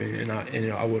didn't happen, and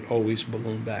I would always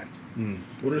balloon back.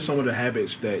 What are some of the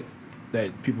habits that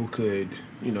people could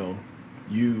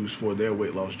use for their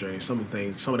weight loss journey? Some of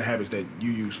the habits that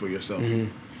you use for yourself.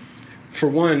 For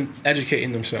one,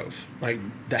 educating themselves, like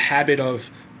the habit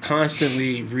of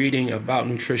constantly reading about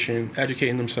nutrition,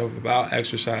 educating themselves about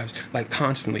exercise, like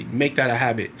constantly make that a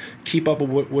habit. Keep up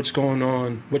with what's going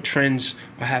on, what trends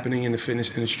are happening in the fitness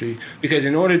industry, because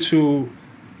in order to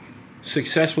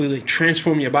successfully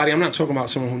transform your body, I'm not talking about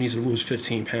someone who needs to lose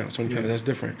 15 pounds, 20 pounds, that's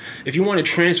different. If you want to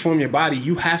transform your body,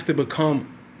 you have to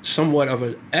become somewhat of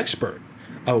an expert,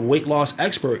 a weight loss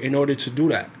expert in order to do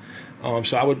that.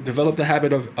 So I would develop the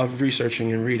habit of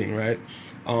researching and reading, right?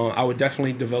 I would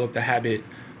definitely develop the habit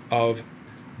of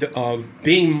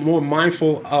being more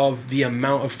mindful of the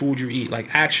amount of food you eat.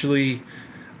 Like, actually,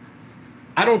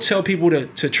 I don't tell people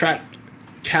to track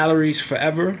calories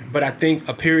forever, but I think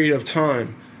a period of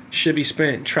time should be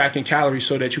spent tracking calories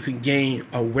so that you can gain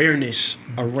awareness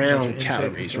around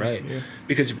calories, right? Yeah.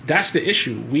 Because that's the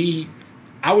issue.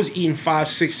 I was eating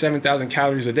 5,000, 6,000, 7,000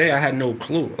 calories a day. I had no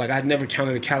clue. Like, I'd never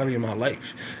counted a calorie in my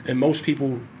life. And most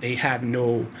people, they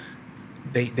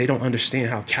don't understand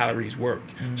how calories work.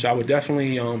 So I would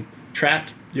definitely track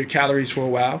your calories for a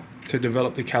while to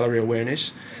develop the calorie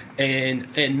awareness, and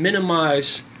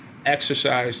minimize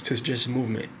exercise to just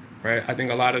movement, right? I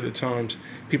think a lot of the times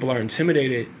people are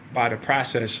intimidated by the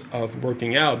process of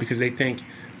working out because they think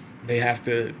they have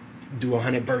to do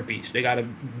 100 burpees. They got to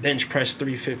bench press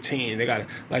 315. They got to,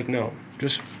 like, no,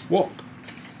 just walk.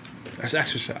 That's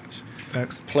exercise.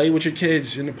 Thanks. Play with your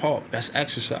kids in the park. That's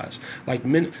exercise. Like,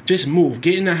 just move.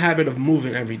 Get in the habit of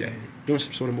moving every day. Doing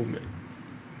some sort of movement.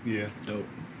 Yeah. Dope.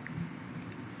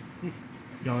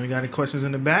 Y'all ain't got any questions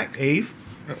in the back? Ave?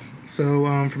 So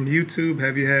from YouTube,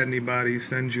 have you had anybody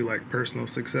send you like personal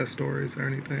success stories or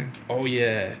anything? Oh,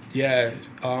 yeah. Yeah.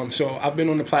 So I've been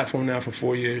on the platform now for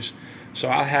 4 years. So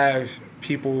I have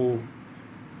people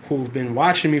who've been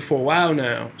watching me for a while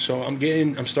now. So I'm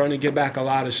starting to get back a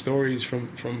lot of stories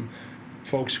from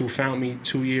folks who found me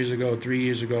 2 years ago, 3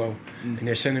 years ago, and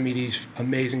they're sending me these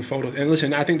amazing photos. And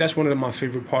listen, I think that's one of my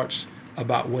favorite parts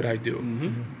about what I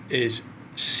do, is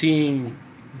seeing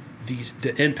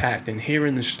the impact and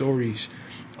hearing the stories.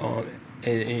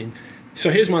 And so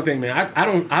here's my thing, man. I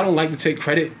don't like to take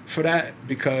credit for that,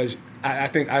 because I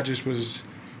think I just was,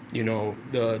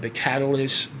 the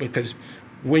catalyst. Because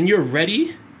when you're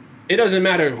ready, it doesn't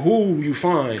matter who you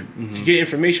find to get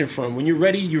information from. When you're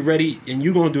ready, and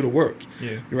you're gonna do the work.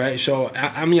 Yeah. Right. So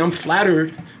I mean, I'm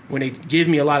flattered when they give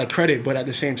me a lot of credit, but at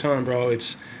the same time, bro,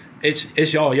 it's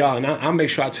y'all, and I'll make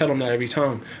sure I tell them that every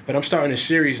time. But I'm starting a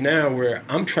series now where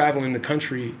I'm traveling the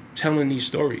country telling these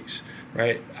stories.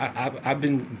 Right. I've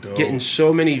been getting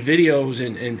so many videos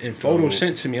and photos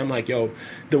sent to me. I'm like, yo,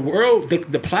 the world,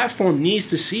 the platform needs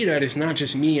to see that it's not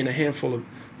just me and a handful of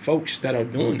folks that are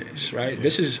doing this, right? Yeah.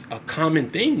 This is a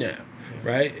common thing now,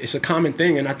 right? It's a common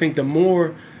thing. And I think the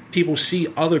more people see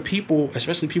other people,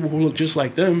 especially people who look just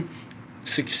like them,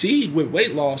 succeed with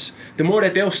weight loss, the more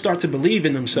that they'll start to believe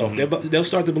in themselves. They'll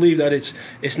start to believe that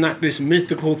it's not this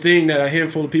mythical thing that a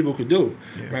handful of people could do,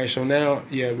 right? So now,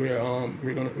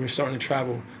 we're starting to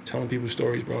travel, telling people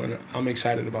stories, bro, and I'm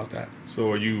excited about that.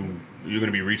 So you're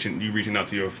gonna be reaching out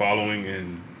to your following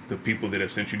and the people that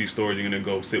have sent you these stories? You're gonna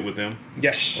go sit with them?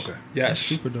 Yes. Okay. Yes. That's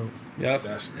super dope. Yep.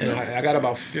 And I got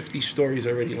about 50 stories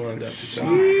already lined up to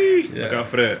tell. Look out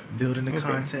for that. Building the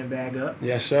content bag up.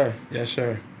 Yes, sir. Yes,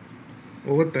 sir.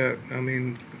 Well, with that, I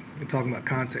mean, we're talking about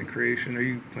content creation. Are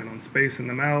you planning on spacing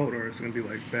them out, or is it gonna be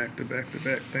like back to back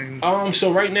things?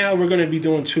 So right now we're gonna be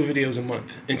doing 2 videos a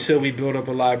month until we build up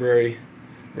a library,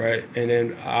 right? And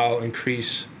then I'll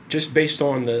increase just based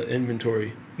on the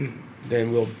inventory.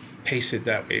 Then we'll pace it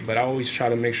that way. But I always try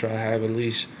to make sure I have at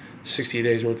least 60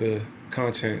 days worth of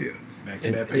content. Yeah. Back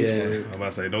to that pace. I'm about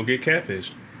to say, don't get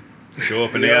catfished. Show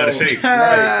up and they out of shape.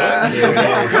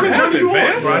 Come and join me,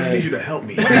 man. Bro, I just need you to help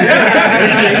me.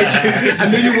 I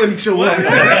knew you wouldn't show up.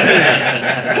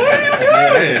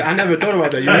 I never thought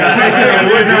about that.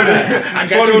 I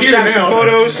got you here now.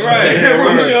 Photos. Right.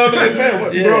 Show up and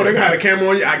like, bro, they got a camera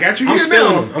on you. I got you here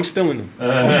now. I'm stealing them.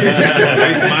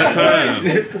 Waste my time.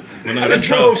 Well, no, that's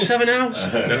drove tough. 7 hours.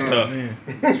 That's tough.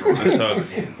 That's tough.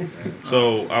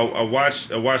 So I watched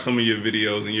some of your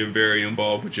videos, and you're very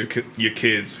involved with your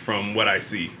kids. From what I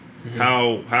see,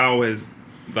 how has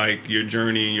like your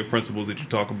journey and your principles that you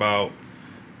talk about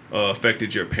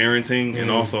affected your parenting,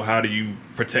 and also how do you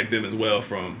protect them as well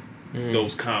from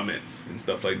those comments and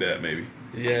stuff like that? Maybe.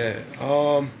 Yeah.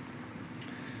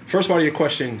 First part of your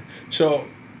question. So,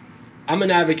 I'm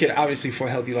an advocate, obviously, for a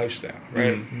healthy lifestyle,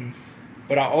 right?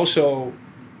 But I also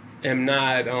am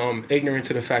not ignorant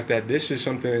to the fact that this is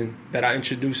something that I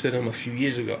introduced to them a few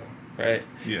years ago. Right.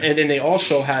 Yeah. And then they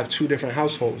also have 2 different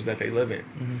households that they live in.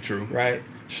 True. Right.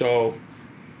 So,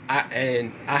 I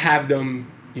have them,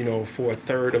 for a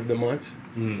third of the month.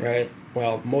 Right.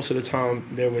 Well, most of the time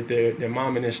they're with their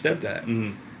mom and their stepdad.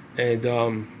 And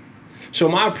so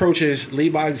my approach is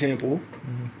lead by example.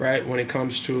 Right. When it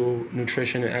comes to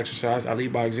nutrition and exercise, I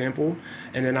lead by example,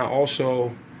 and then I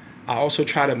also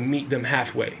try to meet them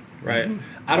halfway. Right.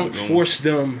 I don't force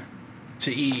them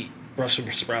to eat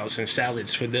Brussels sprouts and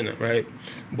salads for dinner, right?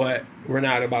 But we're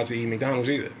not about to eat McDonald's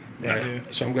either, right? Yeah.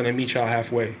 So I'm gonna meet y'all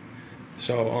halfway.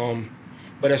 So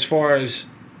But as far as,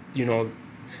 you know,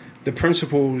 the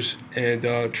principles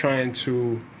and trying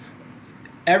to,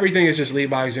 everything is just lead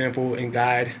by example and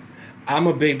guide. I'm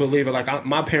a big believer, like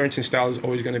my parenting style is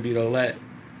always going to be to let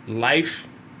life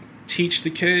teach the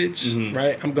kids,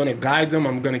 right? I'm going to guide them.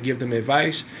 I'm going to give them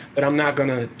advice, but I'm not going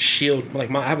to shield. Like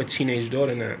I have a teenage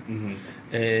daughter now,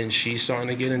 and she's starting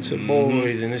to get into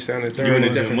boys and this, that, and the third. You're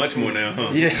into different much more now,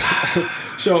 huh? Yeah.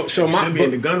 so my should be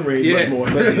in the gun range much more.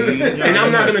 and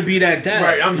I'm not going to be that dad.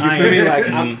 Right. You feel me?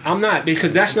 Like I'm not,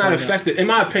 because that's not effective. In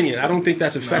my opinion, I don't think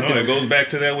that's effective. No, it goes back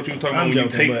to that what you were talking about. I'm When you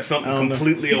joking, take but something I don't know.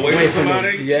 completely away from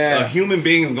somebody, Yeah. a human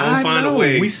being's gonna find a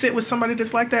way. We sit with somebody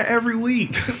that's like that every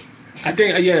week. I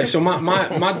think so.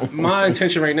 My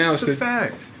intention right now It's a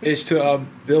fact. is to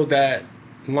build that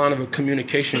line of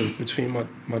communication between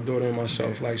my daughter and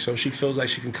myself. Like, so she feels like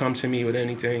she can come to me with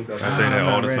anything. I say that I'm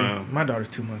all not the ready. time. My daughter's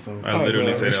 2 months old. I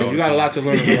literally say that all the You got time. a lot to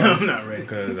learn. Yeah, Bro. I'm not ready.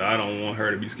 Because I don't want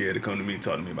her to be scared to come to me and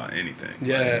talk to me about anything.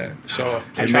 Yeah. So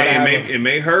I It try to have it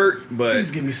may hurt, but Please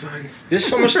give me signs. there's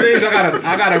so much things I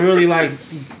gotta really like,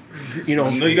 you know.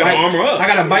 No, you gotta armor up. I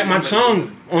gotta bite my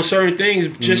tongue on certain things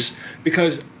just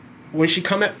because when she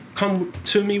come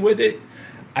to me with it,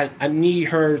 I need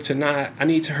her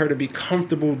to be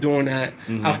comfortable doing that.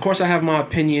 Of course, I have my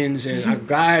opinions and I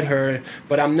guide her,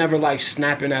 but I'm never like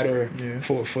snapping at her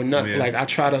for nothing. Yeah. Like I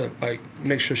try to like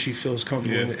make sure she feels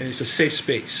comfortable Yeah. in it. And it's a safe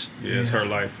space. yeah, it's her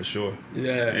life for sure.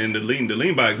 Yeah. And the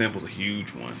lean by example is a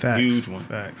huge one. Facts. Huge one.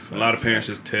 Facts. A lot of parents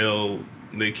just tell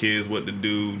their kids what to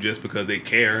do just because they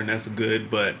care, and that's good.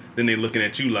 But then they're looking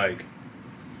at you like,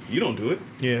 you don't do it.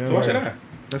 Yeah, So why should I?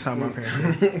 That's how my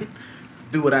parents were.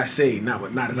 Do what I say, not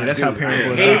as I That's do. how parents I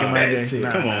was hate back in my that day. shit.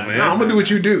 Nah, Come on, man. No, I'm gonna do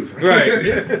what you do. Right.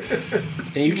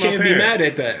 And you My can't be parent. mad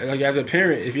at that. Like as a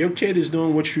parent, if your kid is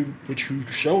doing what you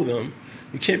show them,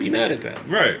 you can't be mad at that.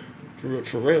 Right.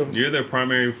 For real. You're their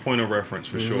primary point of reference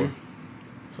for sure.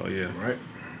 So yeah. Right.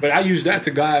 But I use that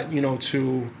to guide, you know,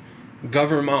 to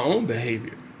govern my own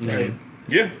behavior. Right.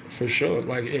 Yeah. For sure.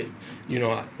 Like it, you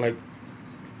know, like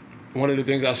one of the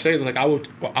things I say is like I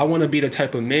want to be the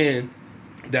type of man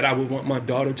that I would want my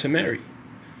daughter to marry.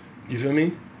 You feel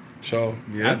me? So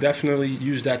Yeah. I definitely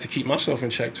use that to keep myself in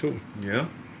check too. Yeah.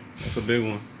 That's a big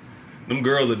one. Them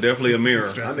girls are definitely a mirror.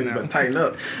 I think it's better tighten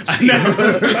up.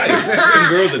 Them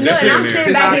girls are Look, definitely a I'm sitting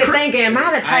mirror. back here thinking, am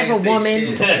I the type ain't of say woman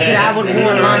shit. that I would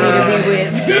want Lonnie to be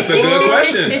with? That's a good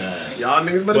question. Y'all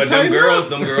niggas better But them tighten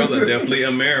girls up. are definitely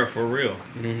a mirror for real.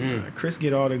 Chris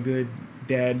get all the good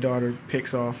dad-daughter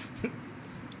picks off.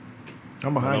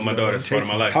 I'm I behind know you. my bro. daughter's I'm part of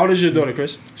my chasing. life. How old is your daughter,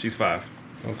 Chris? She's 5.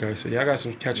 Okay, so y'all got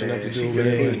some catching up to Man, do she over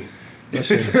there. 15.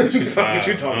 Listen, She's Fuck 5. what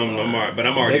you talking about? But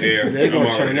I'm already there. they I'm gonna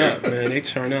already turn there. up, man. They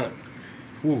turn up.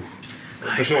 Woo.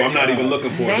 For sure. I'm not even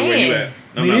looking for it where you at.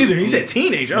 I'm Me not- neither. He said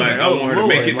teenage. I was Like, like, I oh, want her to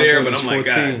Lord. make it My there, but daughter's I'm like,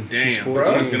 14. God damn. She's I'm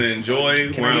 14. just going to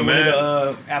enjoy Can where I I'm get one at.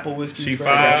 of the apple whiskey? She bro?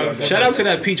 5. Shout out to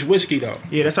that peach whiskey though.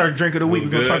 Yeah, that's our drink of the week. We're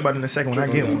Was gonna good. talk about it in a second when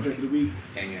I get one. Drink of the week.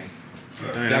 Gang, gang.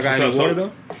 Damn, Y'all that's got any what's up. water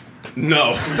though?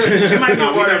 No. It might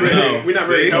not water. No. We're not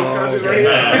very See? health conscious okay.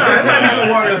 right here. It might be some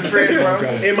water in the fridge, bro.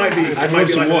 Okay. It might be. I It might need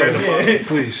be some like water, random.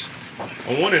 please.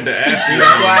 I wanted to ask you.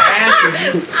 That's why I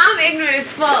asked you. I'm ignorant as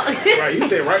fuck. Right, you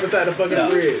sit right beside the fucking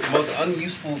fridge. Most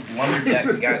unuseful lumberjack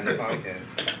we got in the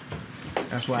podcast.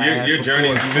 That's why I asked Your before. journey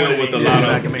is You filled wanted with a to lot get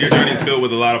back and of make your sure. journey is filled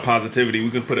with a lot of positivity.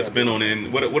 We can put a spin on it.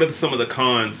 And what are some of the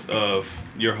cons of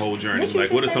your whole journey? What you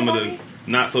Like, what are just some of said, the Bobby?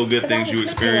 not so good things you I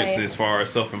was experienced looking as far as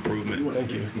self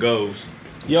improvement goes?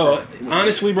 Yo,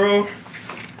 honestly, bro,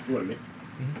 You want a mix?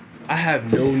 I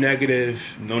have no negative.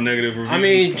 No negative reviews. I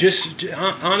mean,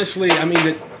 honestly, I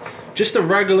mean, just the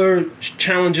regular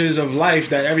challenges of life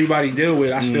that everybody deal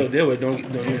with, I still deal with. Don't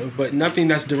you know, but nothing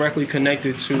that's directly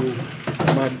connected to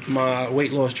my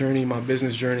weight loss journey, my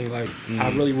business journey. Like, I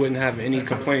really wouldn't have any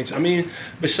complaints. I mean,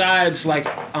 besides, like,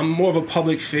 I'm more of a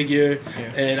public figure,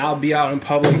 and I'll be out in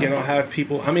public and I'll have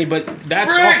people. I mean, but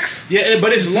that's yeah,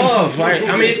 but it's love. Like,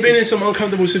 I mean, it's been in some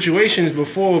uncomfortable situations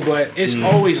before, but it's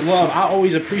always love. I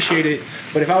always appreciate it.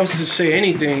 But if I was to say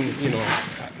anything, you know,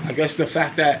 I guess the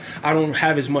fact that I don't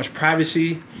have as much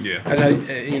privacy Yeah. as I,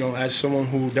 you know, as someone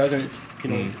who doesn't, you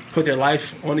know, put their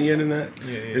life on the internet.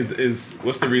 Is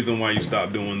what's the reason why you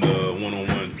stopped doing the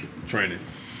one-on-one training?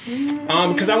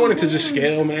 Because I wanted to just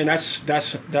scale, man.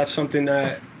 That's something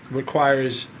that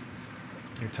requires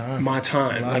Your time. my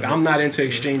time. Like, I'm not into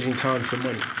exchanging time for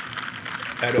money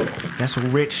at all. That's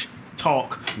rich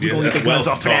talk. We Yeah, gonna get that's the guns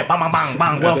wealth off for that. talk. Bang, bang, bang,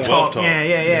 bang. That's Wealth wealth talk. talk.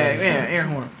 Yeah. Air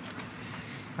horn.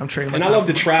 I'm trading my And I time love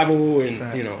to for- travel and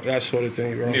Facts. you know that sort of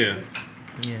thing, bro. Yeah.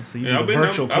 Yeah, so you Yeah, do I've been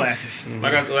virtual there. classes.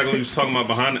 Like we was talking about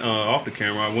behind off the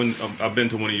camera. I've been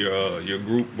to one of your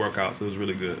group workouts. It was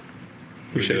really good. Really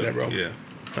Appreciate good. that, bro. Yeah.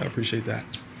 I appreciate that.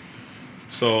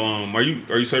 So, are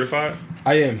you certified?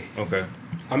 I am. Okay.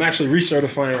 I'm actually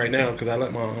recertifying right now because I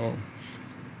let my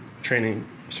training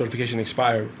certification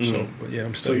expire. So, but yeah,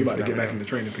 I'm So studying. you about for to get that back right into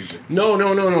training people?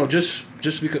 No. Just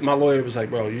because my lawyer was like,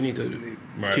 bro, you need to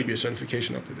Right. keep your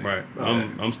certification up to date. Right.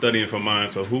 I'm studying for mine.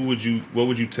 So, what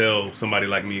would you tell somebody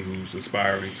like me who's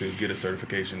aspiring to get a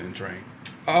certification and train?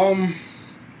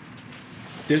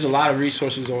 There's a lot of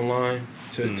resources online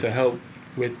to help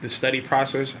with the study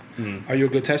process. Are you a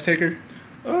good test taker?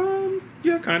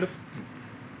 Yeah, kind of.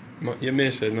 Your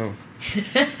man said no.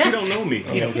 You don't know me.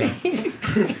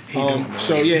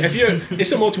 So yeah,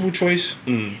 it's a multiple choice,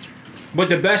 but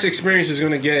the best experience is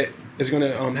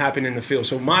gonna happen in the field.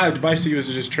 So my advice to you is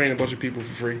to just train a bunch of people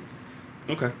for free.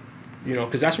 Okay. You know,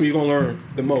 because that's where you're gonna learn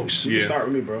the most. Yeah. Start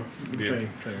with me, bro. Yeah. Train me,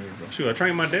 bro. Shoot, I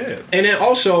trained my dad. And then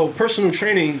also personal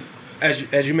training, as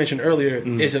you mentioned earlier,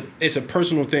 is a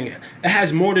personal thing. It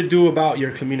has more to do about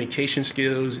your communication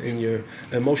skills and your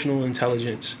emotional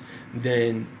intelligence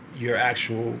than your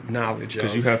actual knowledge.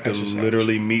 Because you have to exercise.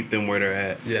 literally meet them where they're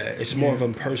at. Yeah, it's more of a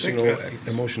personal, that's-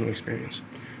 emotional experience.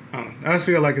 I don't know. I just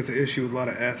feel like it's an issue with a lot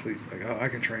of athletes. Like, oh, I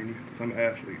can train you because I'm an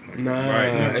athlete. Like, Nah,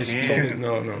 Right, no, it's can't. totally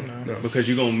no. Because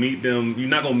you're gonna meet them. You're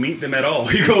not gonna meet them at all.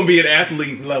 You're gonna be at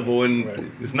athlete level, and Right.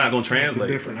 it's not gonna translate.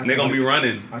 difference. They're gonna be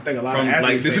running. I think a lot from of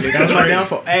athletes this is think they That's my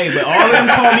downfall. Hey, but all of them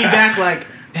call me back like,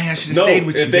 dang, I should have no. stayed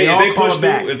with you. If they all call push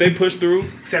back. through, if they push through,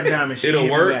 Except Diamond, she it'll hit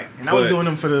me work, back. And I was but- doing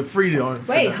them for the free.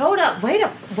 Wait, hold up. Wait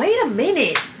a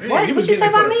minute. What he did was you say getting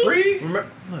it for about me? free. Remember,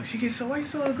 look, she gets why you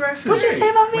so aggressive? What'd you say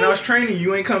about me? When I was training,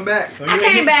 you ain't come back. I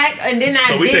came back and then I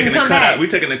so we didn't taking the come cut back. out. We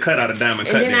taking the cut out of Diamond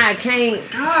And Cut. then I came.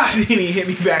 She didn't even hit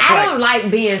me back. I like, don't like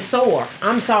being sore.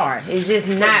 I'm sorry. It's just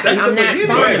not. That's I'm the not point.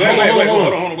 fond Wait, of wait, it. wait, Hold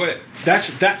on. hold on, wait. That's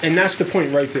the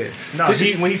point right there. No, This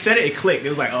is when he said it, it clicked. It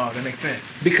was like, oh, that makes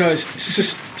sense. because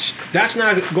that's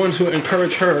not going to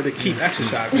encourage her to keep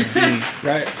exercising,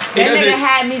 right? It That doesn't- nigga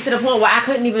had me to the point where I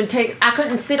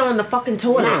couldn't sit on the fucking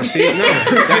toilet. Nah, see, no,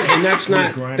 and that's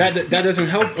not grinding. that doesn't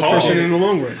help a Pause. person in the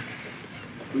long run.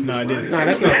 No, I didn't. Nah,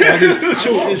 that's not.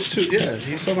 It's too. Yeah,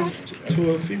 he's talking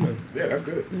to a female. Yeah, that's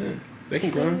good. They can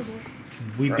grind.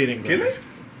 We didn't. Can they?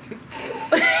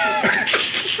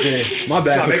 Yeah, my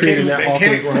bad for they creating can't- that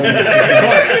they awkward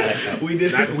moment. We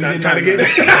did. We Not did trying to not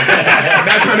get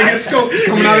not trying to get scoped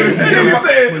coming out of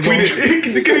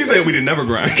the Can he say we did never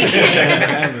grind?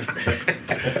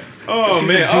 Oh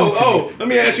man! Oh! Let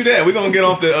me ask you that. We're gonna get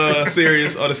off the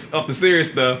serious, off the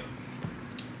serious stuff.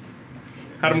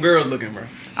 How them girls looking, bro?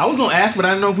 I was gonna ask, but I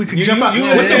didn't know if we could You- jump out. you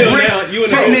What's in the the Brits now, you in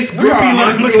the- fitness We're groupie on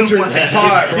look looking unfiltered for?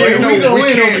 pod, bro. Yeah, You know we go we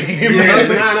in can't- over here, you man.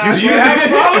 know, you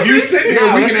have a policy? You sitting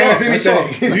here, we let's can talk, ask let's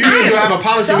anything. talk. You have a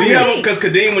policy. Don't Do you have? me. Because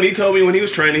Kadeem, when he told me when he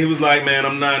was training, he was like, "Man,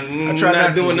 I'm not, try not not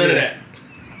to, doing none of yeah. that."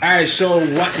 All right, so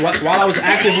while I was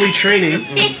actively training,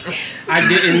 I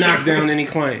didn't knock down any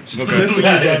clients.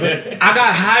 Okay. I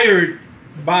got hired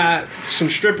by some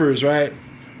strippers, right?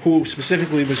 Who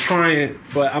specifically was trying,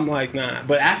 but I'm like, nah.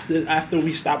 But after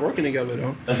we stopped working together,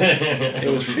 though, it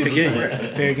was fair game.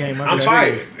 Fair game. I'm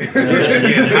fired.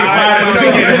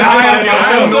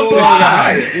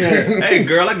 Hey,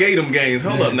 girl, I gave them games.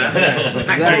 Hold up now.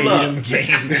 Hold up.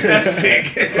 That's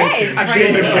sick. That is I crazy.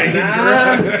 gave them games,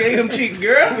 girl. Gave them cheeks,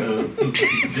 girl.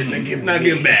 Not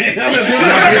give back. I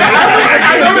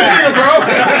know this nigga, bro.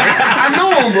 I know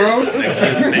him, bro.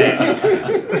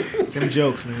 Them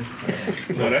jokes, man.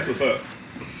 No, that's what's up.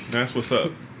 That's what's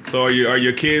up. So are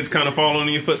your kids kind of following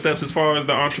in your footsteps as far as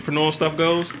the entrepreneurial stuff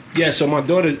goes? Yeah, so my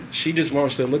daughter, she just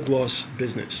launched a lip gloss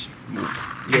business.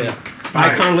 Yeah.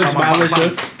 Icon Lips by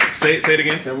Alyssa. Say it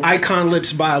again.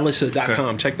 IconLipsByAlyssa.com.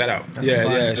 Okay. Check that out. That's Yeah,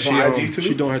 fine. yeah. That's She on IG too?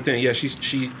 she doing her thing. Yeah, she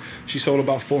sold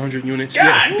about 400 units. God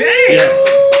Yeah. damn. Yeah.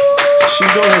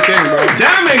 She's doing her thing, bro.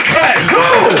 Diamond cut.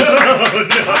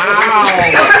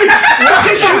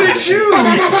 Shoot at you.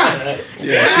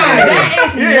 Yeah. That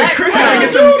is nuts. Chris son. gotta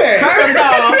get some. First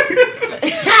off,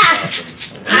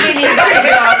 I ain't even about to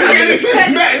get off on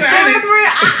you. For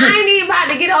real, I ain't even about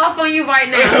to get off on you right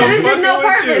now. There's just no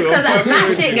fucking with purpose you. I'm because fucking my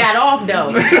with shit you. got off though.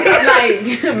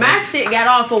 Like my shit got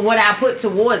off for what I put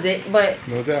towards it. But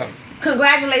No doubt.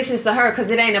 congratulations to her because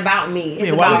it ain't about me. It's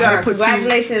Yeah, why we about gotta her. put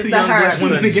Congratulations two to young her. black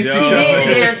women against She each She other? did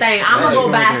the damn thing. I'm gonna go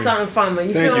Right. buy something from her.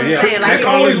 You Thank feel what you. I'm saying? Like That's it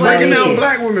always is what it breaking down is.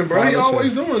 black women, bro. He Listen.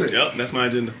 always doing it. Yep, that's my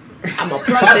agenda. I'm gonna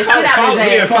plug the shit out of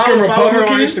his ass. Follow her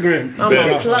on Instagram. I'm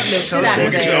gonna plug the shit out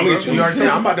of his I'm ass. gonna-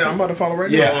 Yeah, I'm about to follow right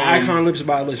now. Yeah, Icon Lips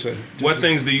by Alyssa. What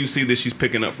things do you see that she's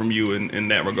picking up from you in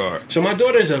that regard? So my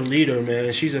daughter's a leader,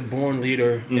 man. She's a born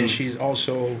leader, and she's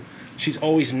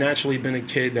always naturally been a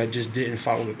kid that just didn't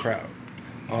follow the crowd.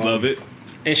 Love it.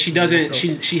 and she doesn't.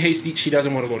 She hates. She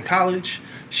doesn't want to go to college.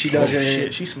 She doesn't. Oh,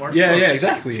 shit, she's smart. Yeah,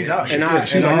 exactly. She's out.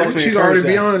 She's already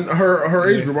beyond her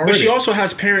age group already. But she also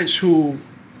has parents who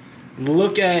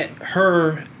look at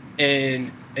her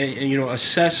and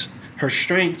assess her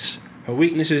strengths, her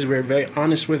weaknesses. We're very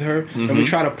honest with her, and we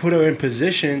try to put her in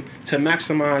position to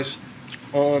maximize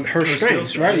on her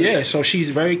strengths, right? Yeah. So she's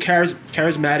very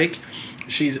charismatic.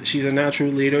 She's a natural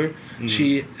leader.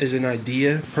 She is an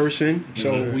idea person.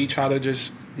 So we try to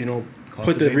just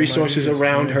put the resources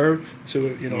around her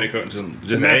to make her just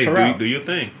match her out. Do your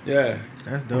thing. Yeah.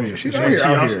 That's dope. Yeah, she's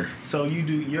out here. So you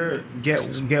do your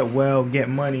get well, get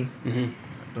money.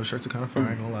 Those shirts are kind of fire.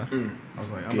 I ain't gonna lie. I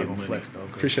was like, I'm not gonna flex though.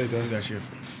 Appreciate that. You got your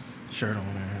shirt on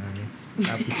there.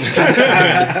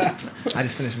 I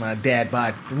just finished my dad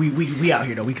bod. We out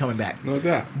here though. We coming back. No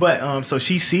doubt. But so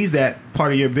she sees that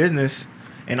part of your business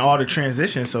and all the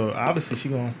transition. So obviously she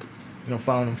gonna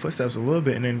follow them footsteps a little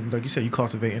bit. And then like you said, you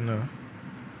cultivating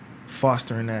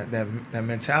fostering that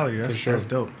mentality. That's, sure. That's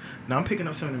dope. Now I'm picking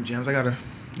up some of them gems. I got a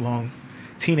long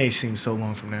teenage seems so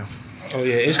long from now. Oh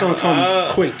yeah, it's gonna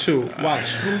come quick too. Watch,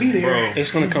 it's gonna be there. Bro,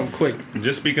 it's gonna come quick.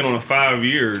 Just speaking on a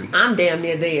 5-year I'm damn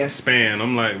near there. span,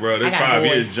 I'm like, bro, this 5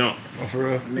 years jump. Oh, for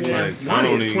real? Yeah. Like, I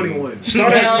don't even. 21.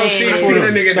 Start an LLC for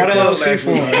them. Start an LLC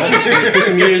for them. Put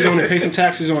some years on it. Pay some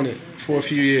taxes on it for a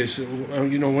few years.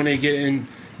 When they get in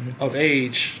of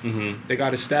age, they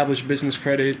got established business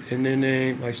credit, and then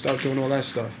they start doing all that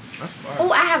stuff.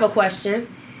 Oh, I have a question.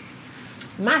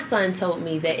 My son told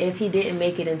me that if he didn't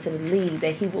make it into the league,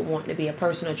 that he would want to be a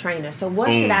personal trainer. So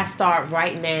what should I start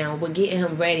right now with getting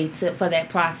him ready for that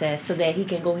process so that he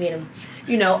can go ahead and,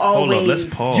 always... Hold up, let's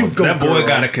pause. That boy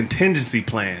got a contingency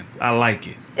plan. I like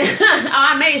it.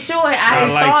 I made sure I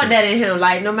installed like that in him.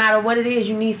 Like, no matter what it is,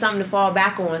 you need something to fall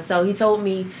back on. So he told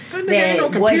me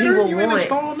that what he would want.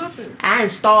 Install nothing. I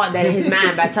installed that in his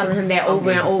mind by telling him that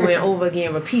over and over and over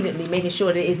again, repeatedly, making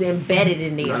sure that it's embedded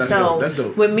in there. That's so dope. That's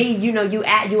dope. with me, you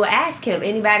will ask him.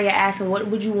 Anybody will ask him, what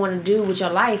would you want to do with your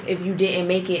life if you didn't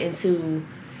make it into,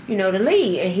 the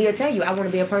league? And he'll tell you, I want to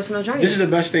be a personal trainer. This is the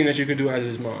best thing that you could do as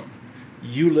his mom.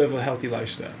 You live a healthy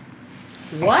lifestyle.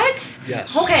 What?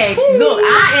 Yes. Okay, look,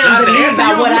 I am the lead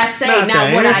by what I say,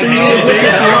 not what I do.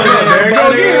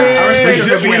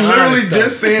 We literally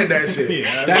just said that shit.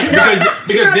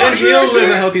 Because then he'll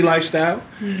live a healthy lifestyle,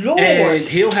 Lord. and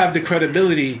he'll have the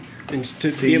credibility and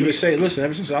to be able to say, listen,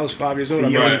 ever since I was 5 years old,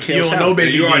 I'm running Kale's house. So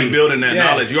you're already building that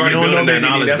knowledge. You're already building that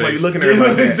knowledge. That's why you're looking at it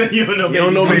like that. You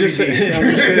don't know I'm baby. just saying.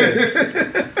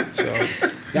 So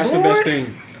that's the best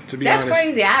thing. To be That's honest.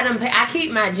 crazy. I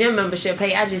keep my gym membership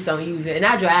pay. I just don't use it, and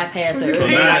I drive past it. So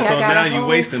now you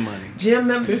wasting money. Gym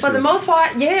membership for the most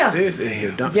part, yeah. This is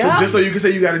the dumb. Yup. So just so you can say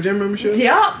you got a gym membership?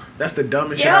 Yup. That's the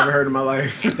dumbest shit I've ever heard in my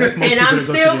life. And I'm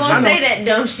still gonna say that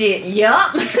dumb shit.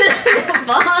 Yup.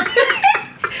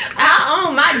 I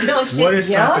own my dumb shit. What is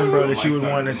yup. something, bro, that you would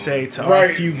want to say to our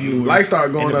few viewers? Lights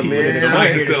start going up, man. The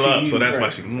price is still up, so that's why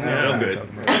she. I'm good.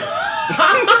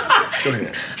 Go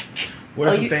ahead. What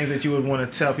are some things that you would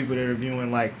want to tell people that are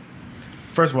viewing? Like,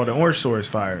 first of all, the Orange Sword is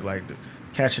fired. Like,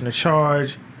 catching the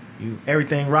charge,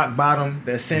 everything rock bottom,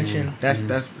 the ascension. That's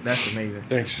amazing.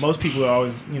 Thanks. Most people are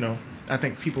always, I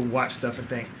think people watch stuff and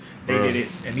think they did it,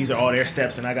 and these are all their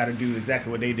steps, and I got to do exactly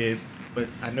what they did. But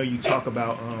I know you talk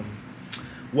about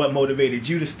what motivated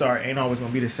you to start ain't always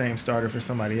gonna be the same starter for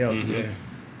somebody else. Yeah.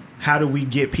 How do we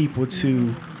get people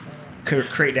to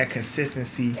create that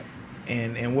consistency?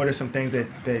 And what are some things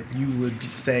that you would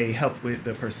say help with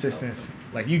the persistence?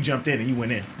 Like, you jumped in and you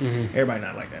went in. Everybody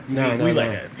not like that. No, we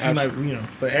like that. You might,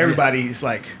 but everybody is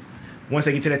like, once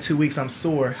they get to that 2 weeks, I'm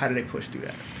sore. How do they push through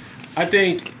that? I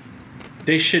think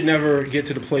they should never get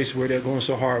to the place where they're going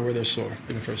so hard where they're sore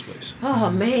in the first place. Oh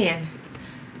man.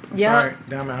 Sorry,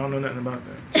 damn it, I don't know nothing about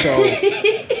that. So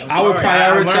I would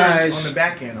prioritize on the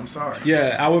back end. I'm sorry.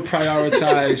 Yeah, I would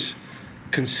prioritize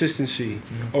consistency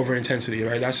over intensity.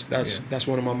 Right, that's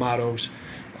one of my mottos.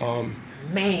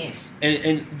 Man.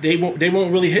 And they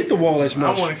won't really hit the wall as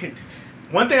much.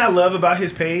 One thing I love about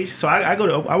his page. So I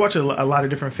watch a lot of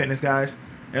different fitness guys.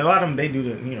 And a lot of them, they do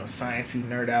the sciencey,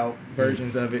 nerd out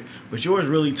versions of it. But yours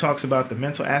really talks about the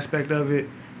mental aspect of it.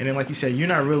 And then, like you said, you're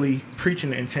not really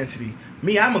preaching the intensity.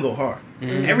 Me, I'm going to go hard.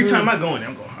 Every time I go in there,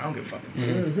 I'm going hard. I don't give a fuck.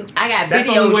 I got That's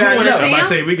the videos only way you I want to know. see I them?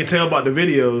 say we can tell about the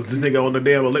videos. This nigga on the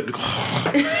damn elliptical.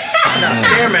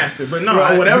 Stairmaster, but no,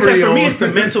 Bro, whatever because he for me on. it's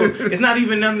the mental. It's not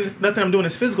even nothing I'm doing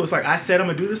is physical. It's like I said I'm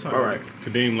gonna do this. All right.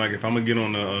 Kadeem, like if I'm gonna get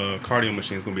on the cardio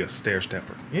machine, it's gonna be a stair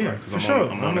stepper. Yeah, because for I'm sure.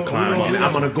 I'm on the climb. And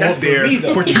I'm gonna go That's up there for, me,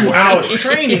 though. for 2 When I was hours.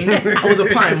 training, I was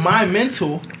applying my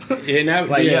mental. And that,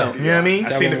 Like, yeah, yo, you know what I mean? I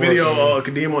That seen the won't video work,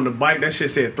 of Kadeem on the bike. That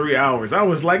shit said 3 hours. I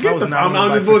was like, I get was the not on I'm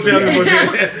the just bike bullshit. for I'm just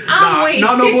bullshit. I'm weak.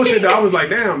 No bullshit. Though. I was like,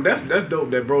 damn, that's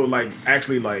dope. That bro like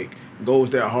actually like goes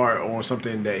that hard on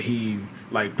something that he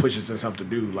like pushes himself to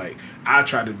do. Like I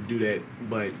try to do that,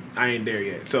 but I ain't there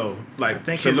yet. So like, I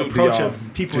think his salute to approach y'all.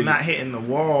 of people not hitting the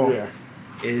wall Yeah.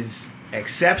 is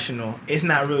exceptional. It's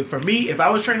not really for me. If I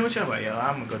was training with you, I'm like, yo,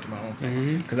 I'm gonna go through my own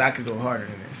thing because I could go harder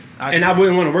than this. and I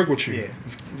wouldn't want to work with you.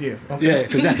 yeah, okay. Yeah,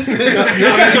 because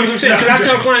that's what I'm saying. Because I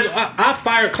tell clients, I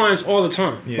fire clients all the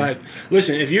time. Yeah. Like,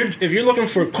 listen, if you're looking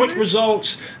for quick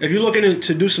results, if you're looking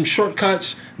to do some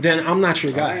shortcuts, then I'm not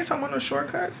your I guy. ain't talking about no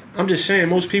shortcuts. I'm just saying,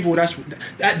 most people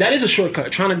that is a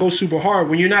shortcut. Trying to go super hard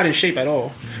when you're not in shape at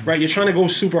all, right? You're trying to go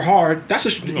super hard. You're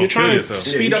trying kill to yourself.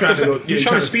 speed Yeah, up you're the trying to go- you're yeah,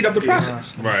 trying to speed up the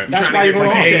process. Right. That's trying why to you're get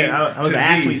going from Like I hard. said, A I was to an Z.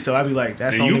 athlete, so I'd be like,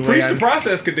 that's And the only you way preach I the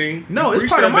process, Kadeem. No, it's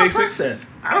Preach part of that my basics. process.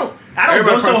 I don't go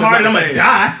Everybody's so process hard not I'm the gonna same.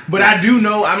 die, but I do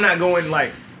know I'm not going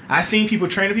like I seen people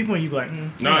training people and you be like,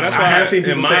 No, that's I why have seen in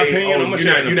people my say, opinion, "Oh, I'm gonna you're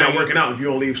share not, an you're not opinion. working out if you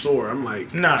don't leave sore." I'm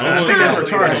like, nah, I'm I think gonna- that's I'm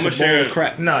retarded. gonna share-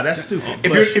 Crap. No, that's stupid.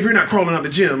 if you're not crawling out the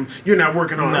gym, you're not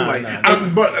working hard. I'm Nah, like, nah.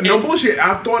 but no bullshit.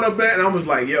 I thought of that and I was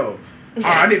like, yo, all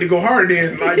right, I need to go harder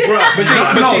then. Like, bro, But see,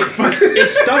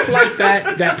 it's stuff like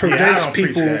that prevents don't preach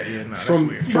people that. Yeah, nah, that's from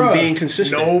weird. from being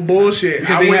consistent. No bullshit.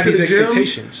 Because I they went have to the these gym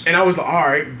expectations. and I was like, all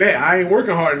right, bet I ain't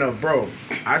working hard enough, bro.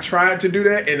 I tried to do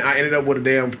that and I ended up with a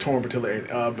damn torn patella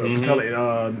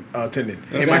tendon.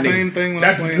 That's in my the knee. same thing when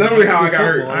That's I played literally high how I school got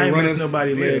hurt. football. I ain't Runners- messed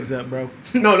nobody yeah. legs up, bro.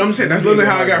 No, I'm saying that's literally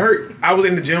how I got hurt. I was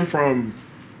in the gym from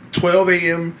 12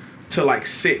 a.m. to like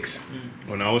 6.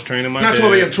 When I was training my Not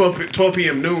dad, 12 a.m., 12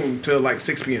 p.m. noon to like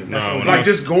 6 p.m. No, when I like was-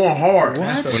 just going hard. when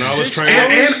I was And,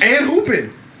 training, and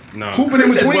hooping. no, Hooping in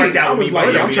Chris has between. worked out I with was me, like,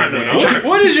 bro. yeah, I'm trying What- to. I'm trying to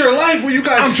What is your life where you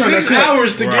got I'm trying to 6 clap.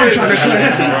 hours to Right. get I'm it? trying to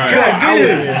clap.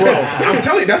 Right. I'm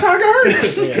telling you, that's how I got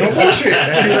hurt. No bullshit.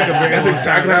 That seems like a very That's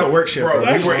exactly that's how a work shift, bro. bro.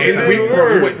 That's We were a in, we,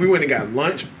 word. bro, we went and got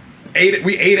lunch.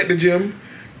 We ate at the gym.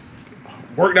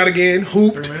 Worked out again.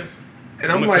 Hooped. 3 minutes.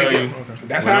 And I'm I'm like, gonna tell you,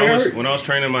 that's when how I got was hurt. when I was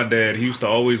training my dad, he used to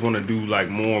always want to do like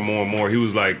more and more and more. He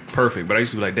was like perfect, but I used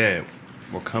to be like, Dad,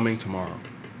 we're coming tomorrow.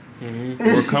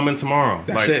 We're coming tomorrow,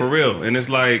 That's like it. for real. And it's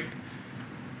like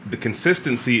the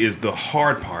consistency is the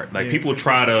hard part. Like Yeah, people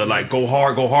try to like go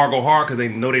hard because they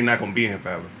know they're not gonna be here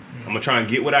forever. I'm gonna try and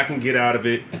get what I can get out of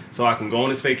it, so I can go on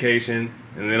this vacation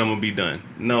and then I'm gonna be done.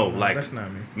 No, like that's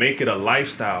not me. make it a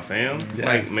lifestyle, fam. Yeah.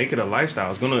 Like make it a lifestyle.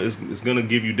 It's gonna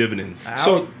give you dividends.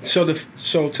 So to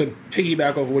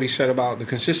piggyback over what he said about the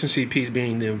consistency piece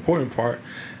being the important part,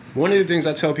 one of the things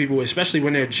I tell people, especially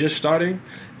when they're just starting,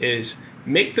 is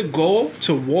make the goal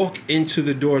to walk into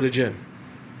the door of the gym.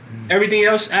 Everything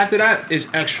else after that is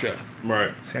extra.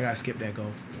 Right. See, I gotta skip that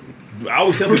goal. I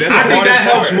always tell people that's I the think that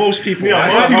hardest helps part. most people. Yeah,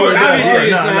 That's most the people- hardest part. obviously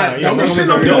it's No, not- no, yeah, that's Don't not be sitting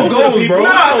gonna on be your good. goals, bro. No,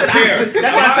 I don't care.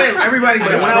 that's why I say everybody. But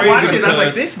That's when I watch crazy this, I was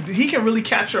like, because- this he can really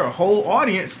capture a whole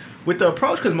audience with the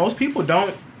approach because most people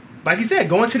don't. Like you said,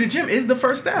 going to the gym is the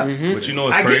first step. But you know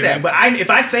what's I crazy? get that, but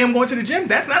if I say I'm going to the gym,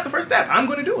 that's not the first step. I'm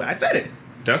going to do it. I said it.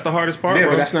 That's the hardest part, Yeah,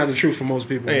 bro. but that's not the truth for most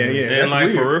people. Yeah, yeah. And that's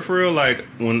like weird. for real, like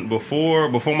when before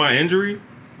my injury,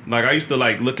 like I used to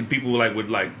like look at people like with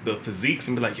like the physiques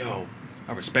and be like, yo,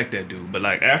 I respect that dude. But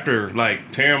like after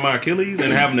like tearing my Achilles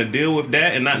and having to deal with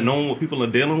that and not knowing what people are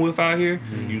dealing with out here,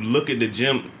 you look at the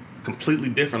gym completely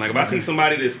different. Like if I see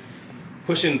somebody that's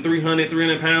pushing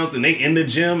 300 pounds and they in the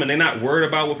gym and they not worried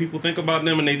about what people think about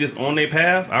them and they just on their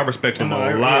path, I respect them I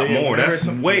a know, lot yeah, more. whenever That's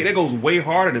some- that goes way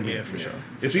harder than me. Yeah, for sure.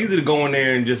 It's easy to go in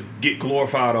there and just get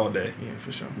glorified all day. Yeah,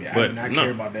 for sure. Yeah, But I do not no.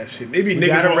 care about that shit. Maybe We niggas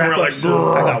gotta walking wrap around up like, soon. I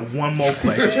 "Grrr." got one more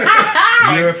question.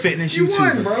 You're a fitness You YouTuber.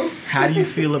 won, bro. How do you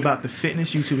feel about the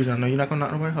fitness YouTubers? I know you're not gonna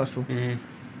knock nobody hustle,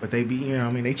 but they be, you know,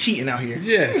 what I mean, they cheating out here,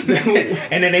 Yeah.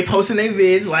 and then they posting their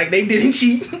vids like they didn't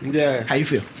cheat. Yeah. How you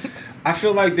feel? I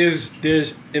feel like there's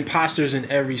imposters in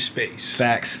every space.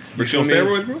 Facts. You feel on me?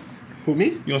 steroids, bro? Who,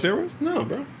 me? You on steroids? No,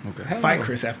 bro. Okay. Hell Fight no.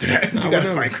 Chris after that. No, You gotta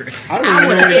whatever. fight Chris. I don't I even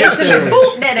would know what instantly steroids.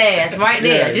 boot that ass right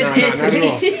there, Yeah, just nah, not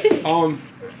instantly. at all.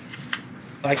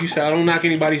 Like you said, I don't knock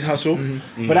anybody's hustle,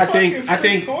 but I think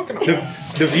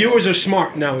the viewers are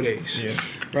smart nowadays, Yeah.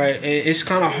 right? And it's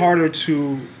kind of harder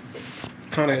to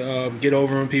kind of get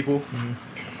over on people,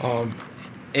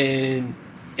 and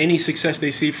any success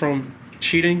they see from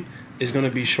cheating is going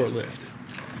to be short lived.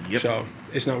 Yep. So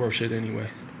it's not worth shit anyway.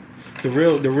 The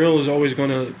real is always going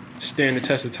to stand the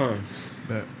test of time.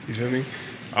 Bet. You feel me?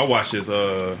 I watched this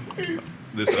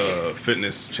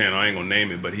fitness channel. I ain't gonna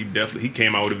name it, but he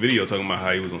came out with a video talking about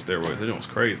how he was on steroids. That was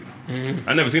crazy.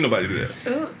 I never seen nobody do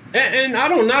that. And I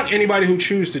don't knock anybody who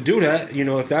choose to do that. You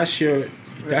know, if that's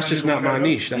just not my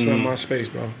niche. That's not my space,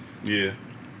 bro. Yeah.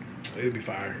 It'll be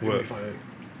fire. It'll be fine.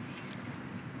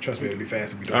 Trust me, it'll be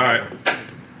fast if we do it. All right.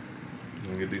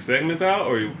 Gonna get these segments out,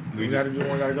 or We gotta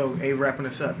go. A wrapping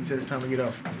us up. He said it's time to get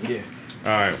off. Yeah.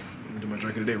 All right. I'm gonna do my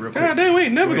drink of the day real quick. God damn, we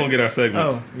ain't never gonna get our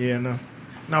segments. Oh yeah, no.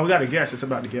 No, we got to guess. It's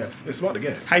about to guess. It's about to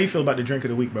guess. How you feel about the drink of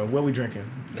the week, bro? What we drinking?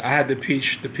 I had the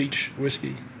peach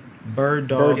whiskey. Bird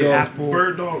Dog, Bird Dog. Apple,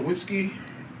 Bird Dog whiskey.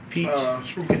 Peach. It's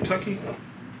from Kentucky.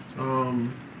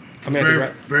 I mean,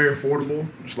 Very affordable.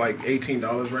 It's like $18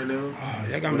 right now. oh,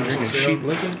 y'all got me drinking cheap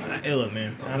liquor. Hey, look,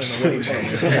 man. I don't know what you're saying.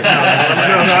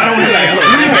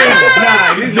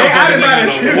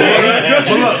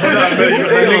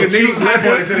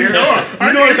 You know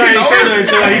I ain't saying nothing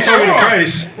until he told me the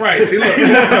price. Right. See, look.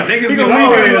 Niggas be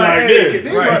like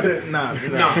this.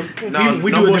 Right.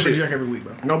 We do a different drink every week,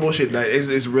 bro. No bullshit. That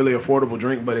it's really affordable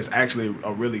drink, but it's actually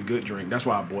a really good drink. That's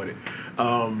why I bought it.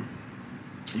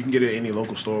 You can get it at any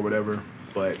local store or whatever,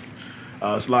 but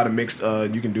it's a lot of mixed.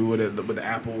 You can do with it with the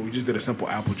apple. We just did a simple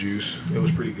apple juice. It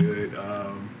was pretty good.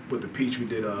 With the peach, we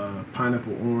did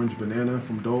pineapple, orange, banana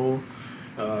from Dole,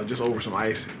 just over some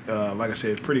ice. Like I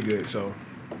said, pretty good. So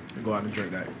go out and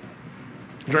drink that.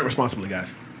 Drink responsibly,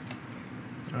 guys.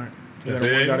 All right. That's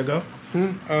One it? gotta go.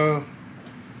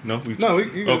 No. You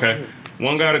go. Okay.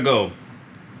 One gotta go.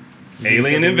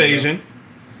 Alien invasion.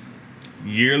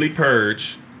 Yearly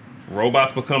purge.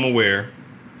 Robots become aware.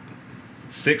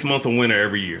 6 months of winter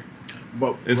every year.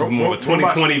 But This is more of a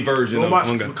 2020 version of robots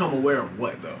one guy. become aware of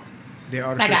what though? They're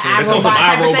Like an artificial. iRobot It's on some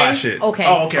type of iRobot thing? shit. Okay.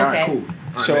 Oh, okay, all right, cool.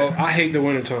 So I hate the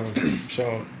wintertime.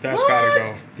 So that's gotta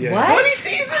go. Yeah. What?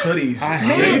 Hoodies. I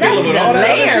hate Man, it. that's with the all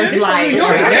that layers. Like,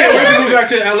 I can't wait to move back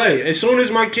to LA. As soon as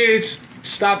my kids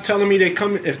stop telling me they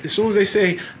come, as soon as they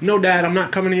say, "No, Dad, I'm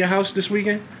not coming to your house this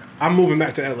weekend," I'm moving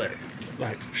back to LA.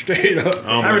 Like straight up.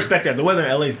 I respect that. The weather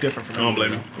in LA is different from. I don't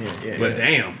blame you. Yeah. But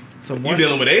damn. So You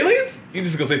dealing with aliens? You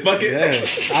just gonna say fuck it? Yeah,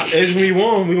 it's gonna be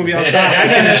warm. We gonna be outside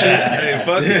hiking and shit. Hey,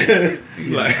 fuck it.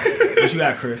 You like, What you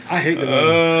got, Chris? I hate the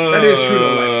weather. That is true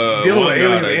though. Like, dealing one with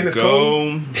aliens gotta and it's go.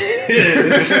 cold.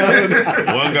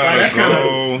 One gotta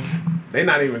go. They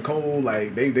not even cold.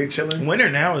 Like they chilling. Winter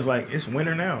now is like it's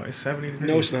winter now. It's 70 degrees.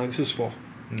 No, it's not. This is fall.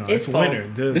 No, It's it's fall. winter.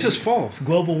 This is fall. It's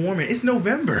global warming. It's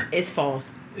November. it's fall.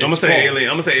 I'm gonna say fall. alien.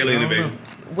 I'm gonna say alien I don't invasion.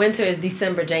 Winter is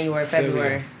December, January,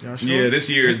 February. Y'all sure? Yeah, this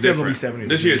year It's is still different. gonna be 70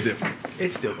 This year is degrees. different.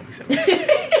 It's still gonna be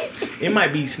 70. It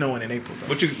might be snowing in April though.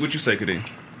 What you say, Kadeem?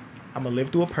 I'm gonna live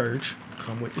through a purge.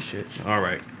 Come with the shits. All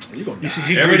right. You gonna die.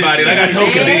 Everybody, like I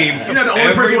told Man. Kadeem, You're not the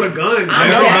only person with a gun.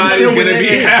 everybody's still gonna with be the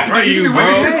shits. after You you, can with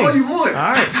the shits bro. all you want.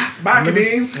 All right. Bye,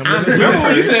 Kadeem. Remember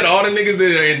when you said all the niggas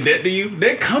that are in debt to you,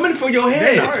 they're coming for your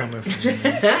They're not head. coming for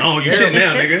me. I don't owe you shit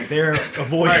now, nigga. They're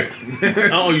avoiding. I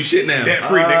don't owe you shit now. Debt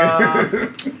free,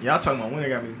 nigga. Y'all talking about winter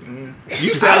got me.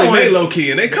 You Sally Mae low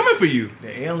key, and they coming for you.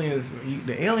 The aliens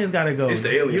gotta go. It's the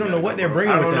aliens. You don't know what they're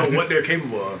bringing I with don't them. know what they're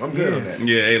capable of. I'm good on that.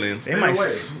 Yeah, aliens. They Ain't might no way.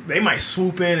 they might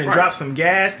swoop in and Right. drop some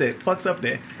gas that fucks up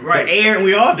the Right. air and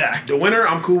we all die. The winter,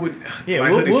 I'm cool with. Yeah, like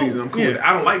we'll- hoodie we'll- season, I'm cool yeah. with it.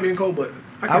 I don't like being cold, but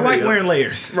I like wearing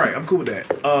layers. Right, I'm cool with that.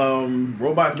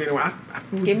 Robots being around.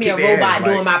 Give me a robot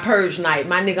doing my purge night.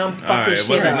 My nigga, I'm All fucking right, shit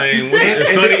what's his up. name?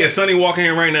 If Sonny walking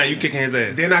in right now, you kicking his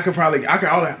ass. Then I could probably have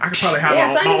Yeah,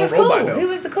 my Sonny own was robot cool. though. He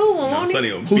was the cool one, No, wasn't he?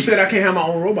 Sonny will Who beat- said I can't have my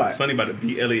own robot? Sonny about to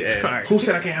beat Ellie ass. All right. Who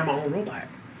said I can't have my own robot?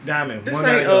 Diamond. This one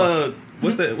gotta ain't go.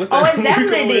 what's that? What's Oh, that? it's movie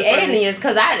definitely called? the It's like- aliens,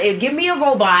 cause give me a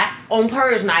robot on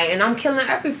purge night and I'm killing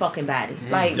every fucking body.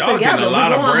 Like Y'all together, getting a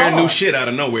lot we of going brand hard. new shit out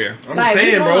of nowhere. I'm Like, we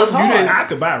saying, bro. going You hard. didn't. I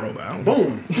could buy a robot. I don't know.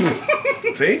 Boom.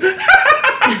 See?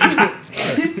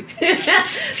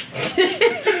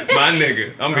 My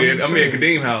nigga, I'm here at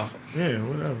Kadeem house. Yeah,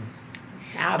 whatever.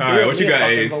 I'll All build right, what you me a got,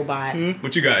 fucking Abe? robot.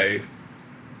 What you got, Abe?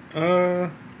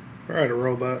 Probably the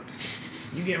robots.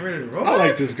 You getting rid of the I robots?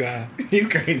 like this guy. He's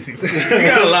crazy. You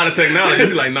got a lot of technology.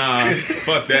 You like, nah,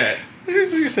 fuck that.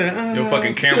 This nigga said, Your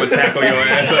fucking camera tackle your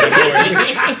ass out the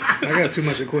door. I got too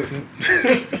much equipment.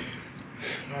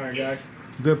 All right, guys.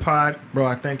 Good pod, bro.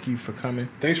 I thank you for coming.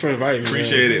 Thanks for inviting me.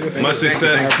 Appreciate man. it. Much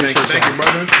success. Thank you,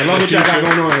 brother. I love what y'all got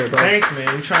going on here, bro. Thanks, man.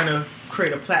 We're trying to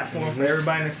create a platform for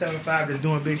everybody in the 7-5 that's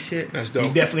doing big shit. That's dope.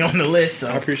 You definitely on the list. So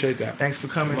I appreciate that. thanks for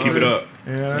coming. Keep it up.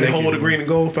 Yeah, They hold the green and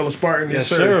gold, fellow Spartan. Yes,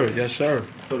 sir. Yes, sir.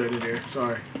 Throw that in there.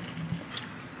 Sorry.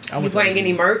 You bring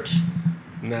any merch?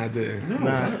 Nah, I didn't. No,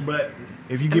 Nah, but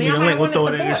if you give mean, me the I might link, we'll wanna throw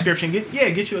it in the support. description.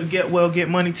 Get you a Get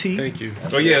Money tee. Thank you.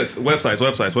 Oh yes, websites.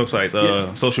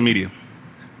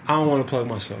 I don't want to plug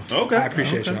myself. Okay. I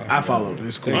appreciate Okay. y'all. I followed.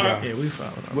 It's cool. Thank Alright. Yeah, we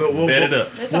followed up. We'll Bet it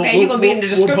up. It's okay. You're gonna be in the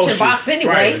description post you. box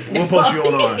anyway. Right. We'll post you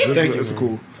on ours. Thank you, It's man.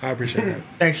 cool. I appreciate that.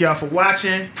 Thank y'all for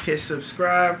watching. Hit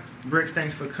subscribe. Bricks,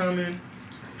 thanks for coming.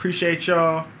 Appreciate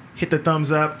y'all. Hit the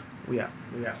thumbs up. We out.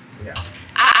 We out. We out.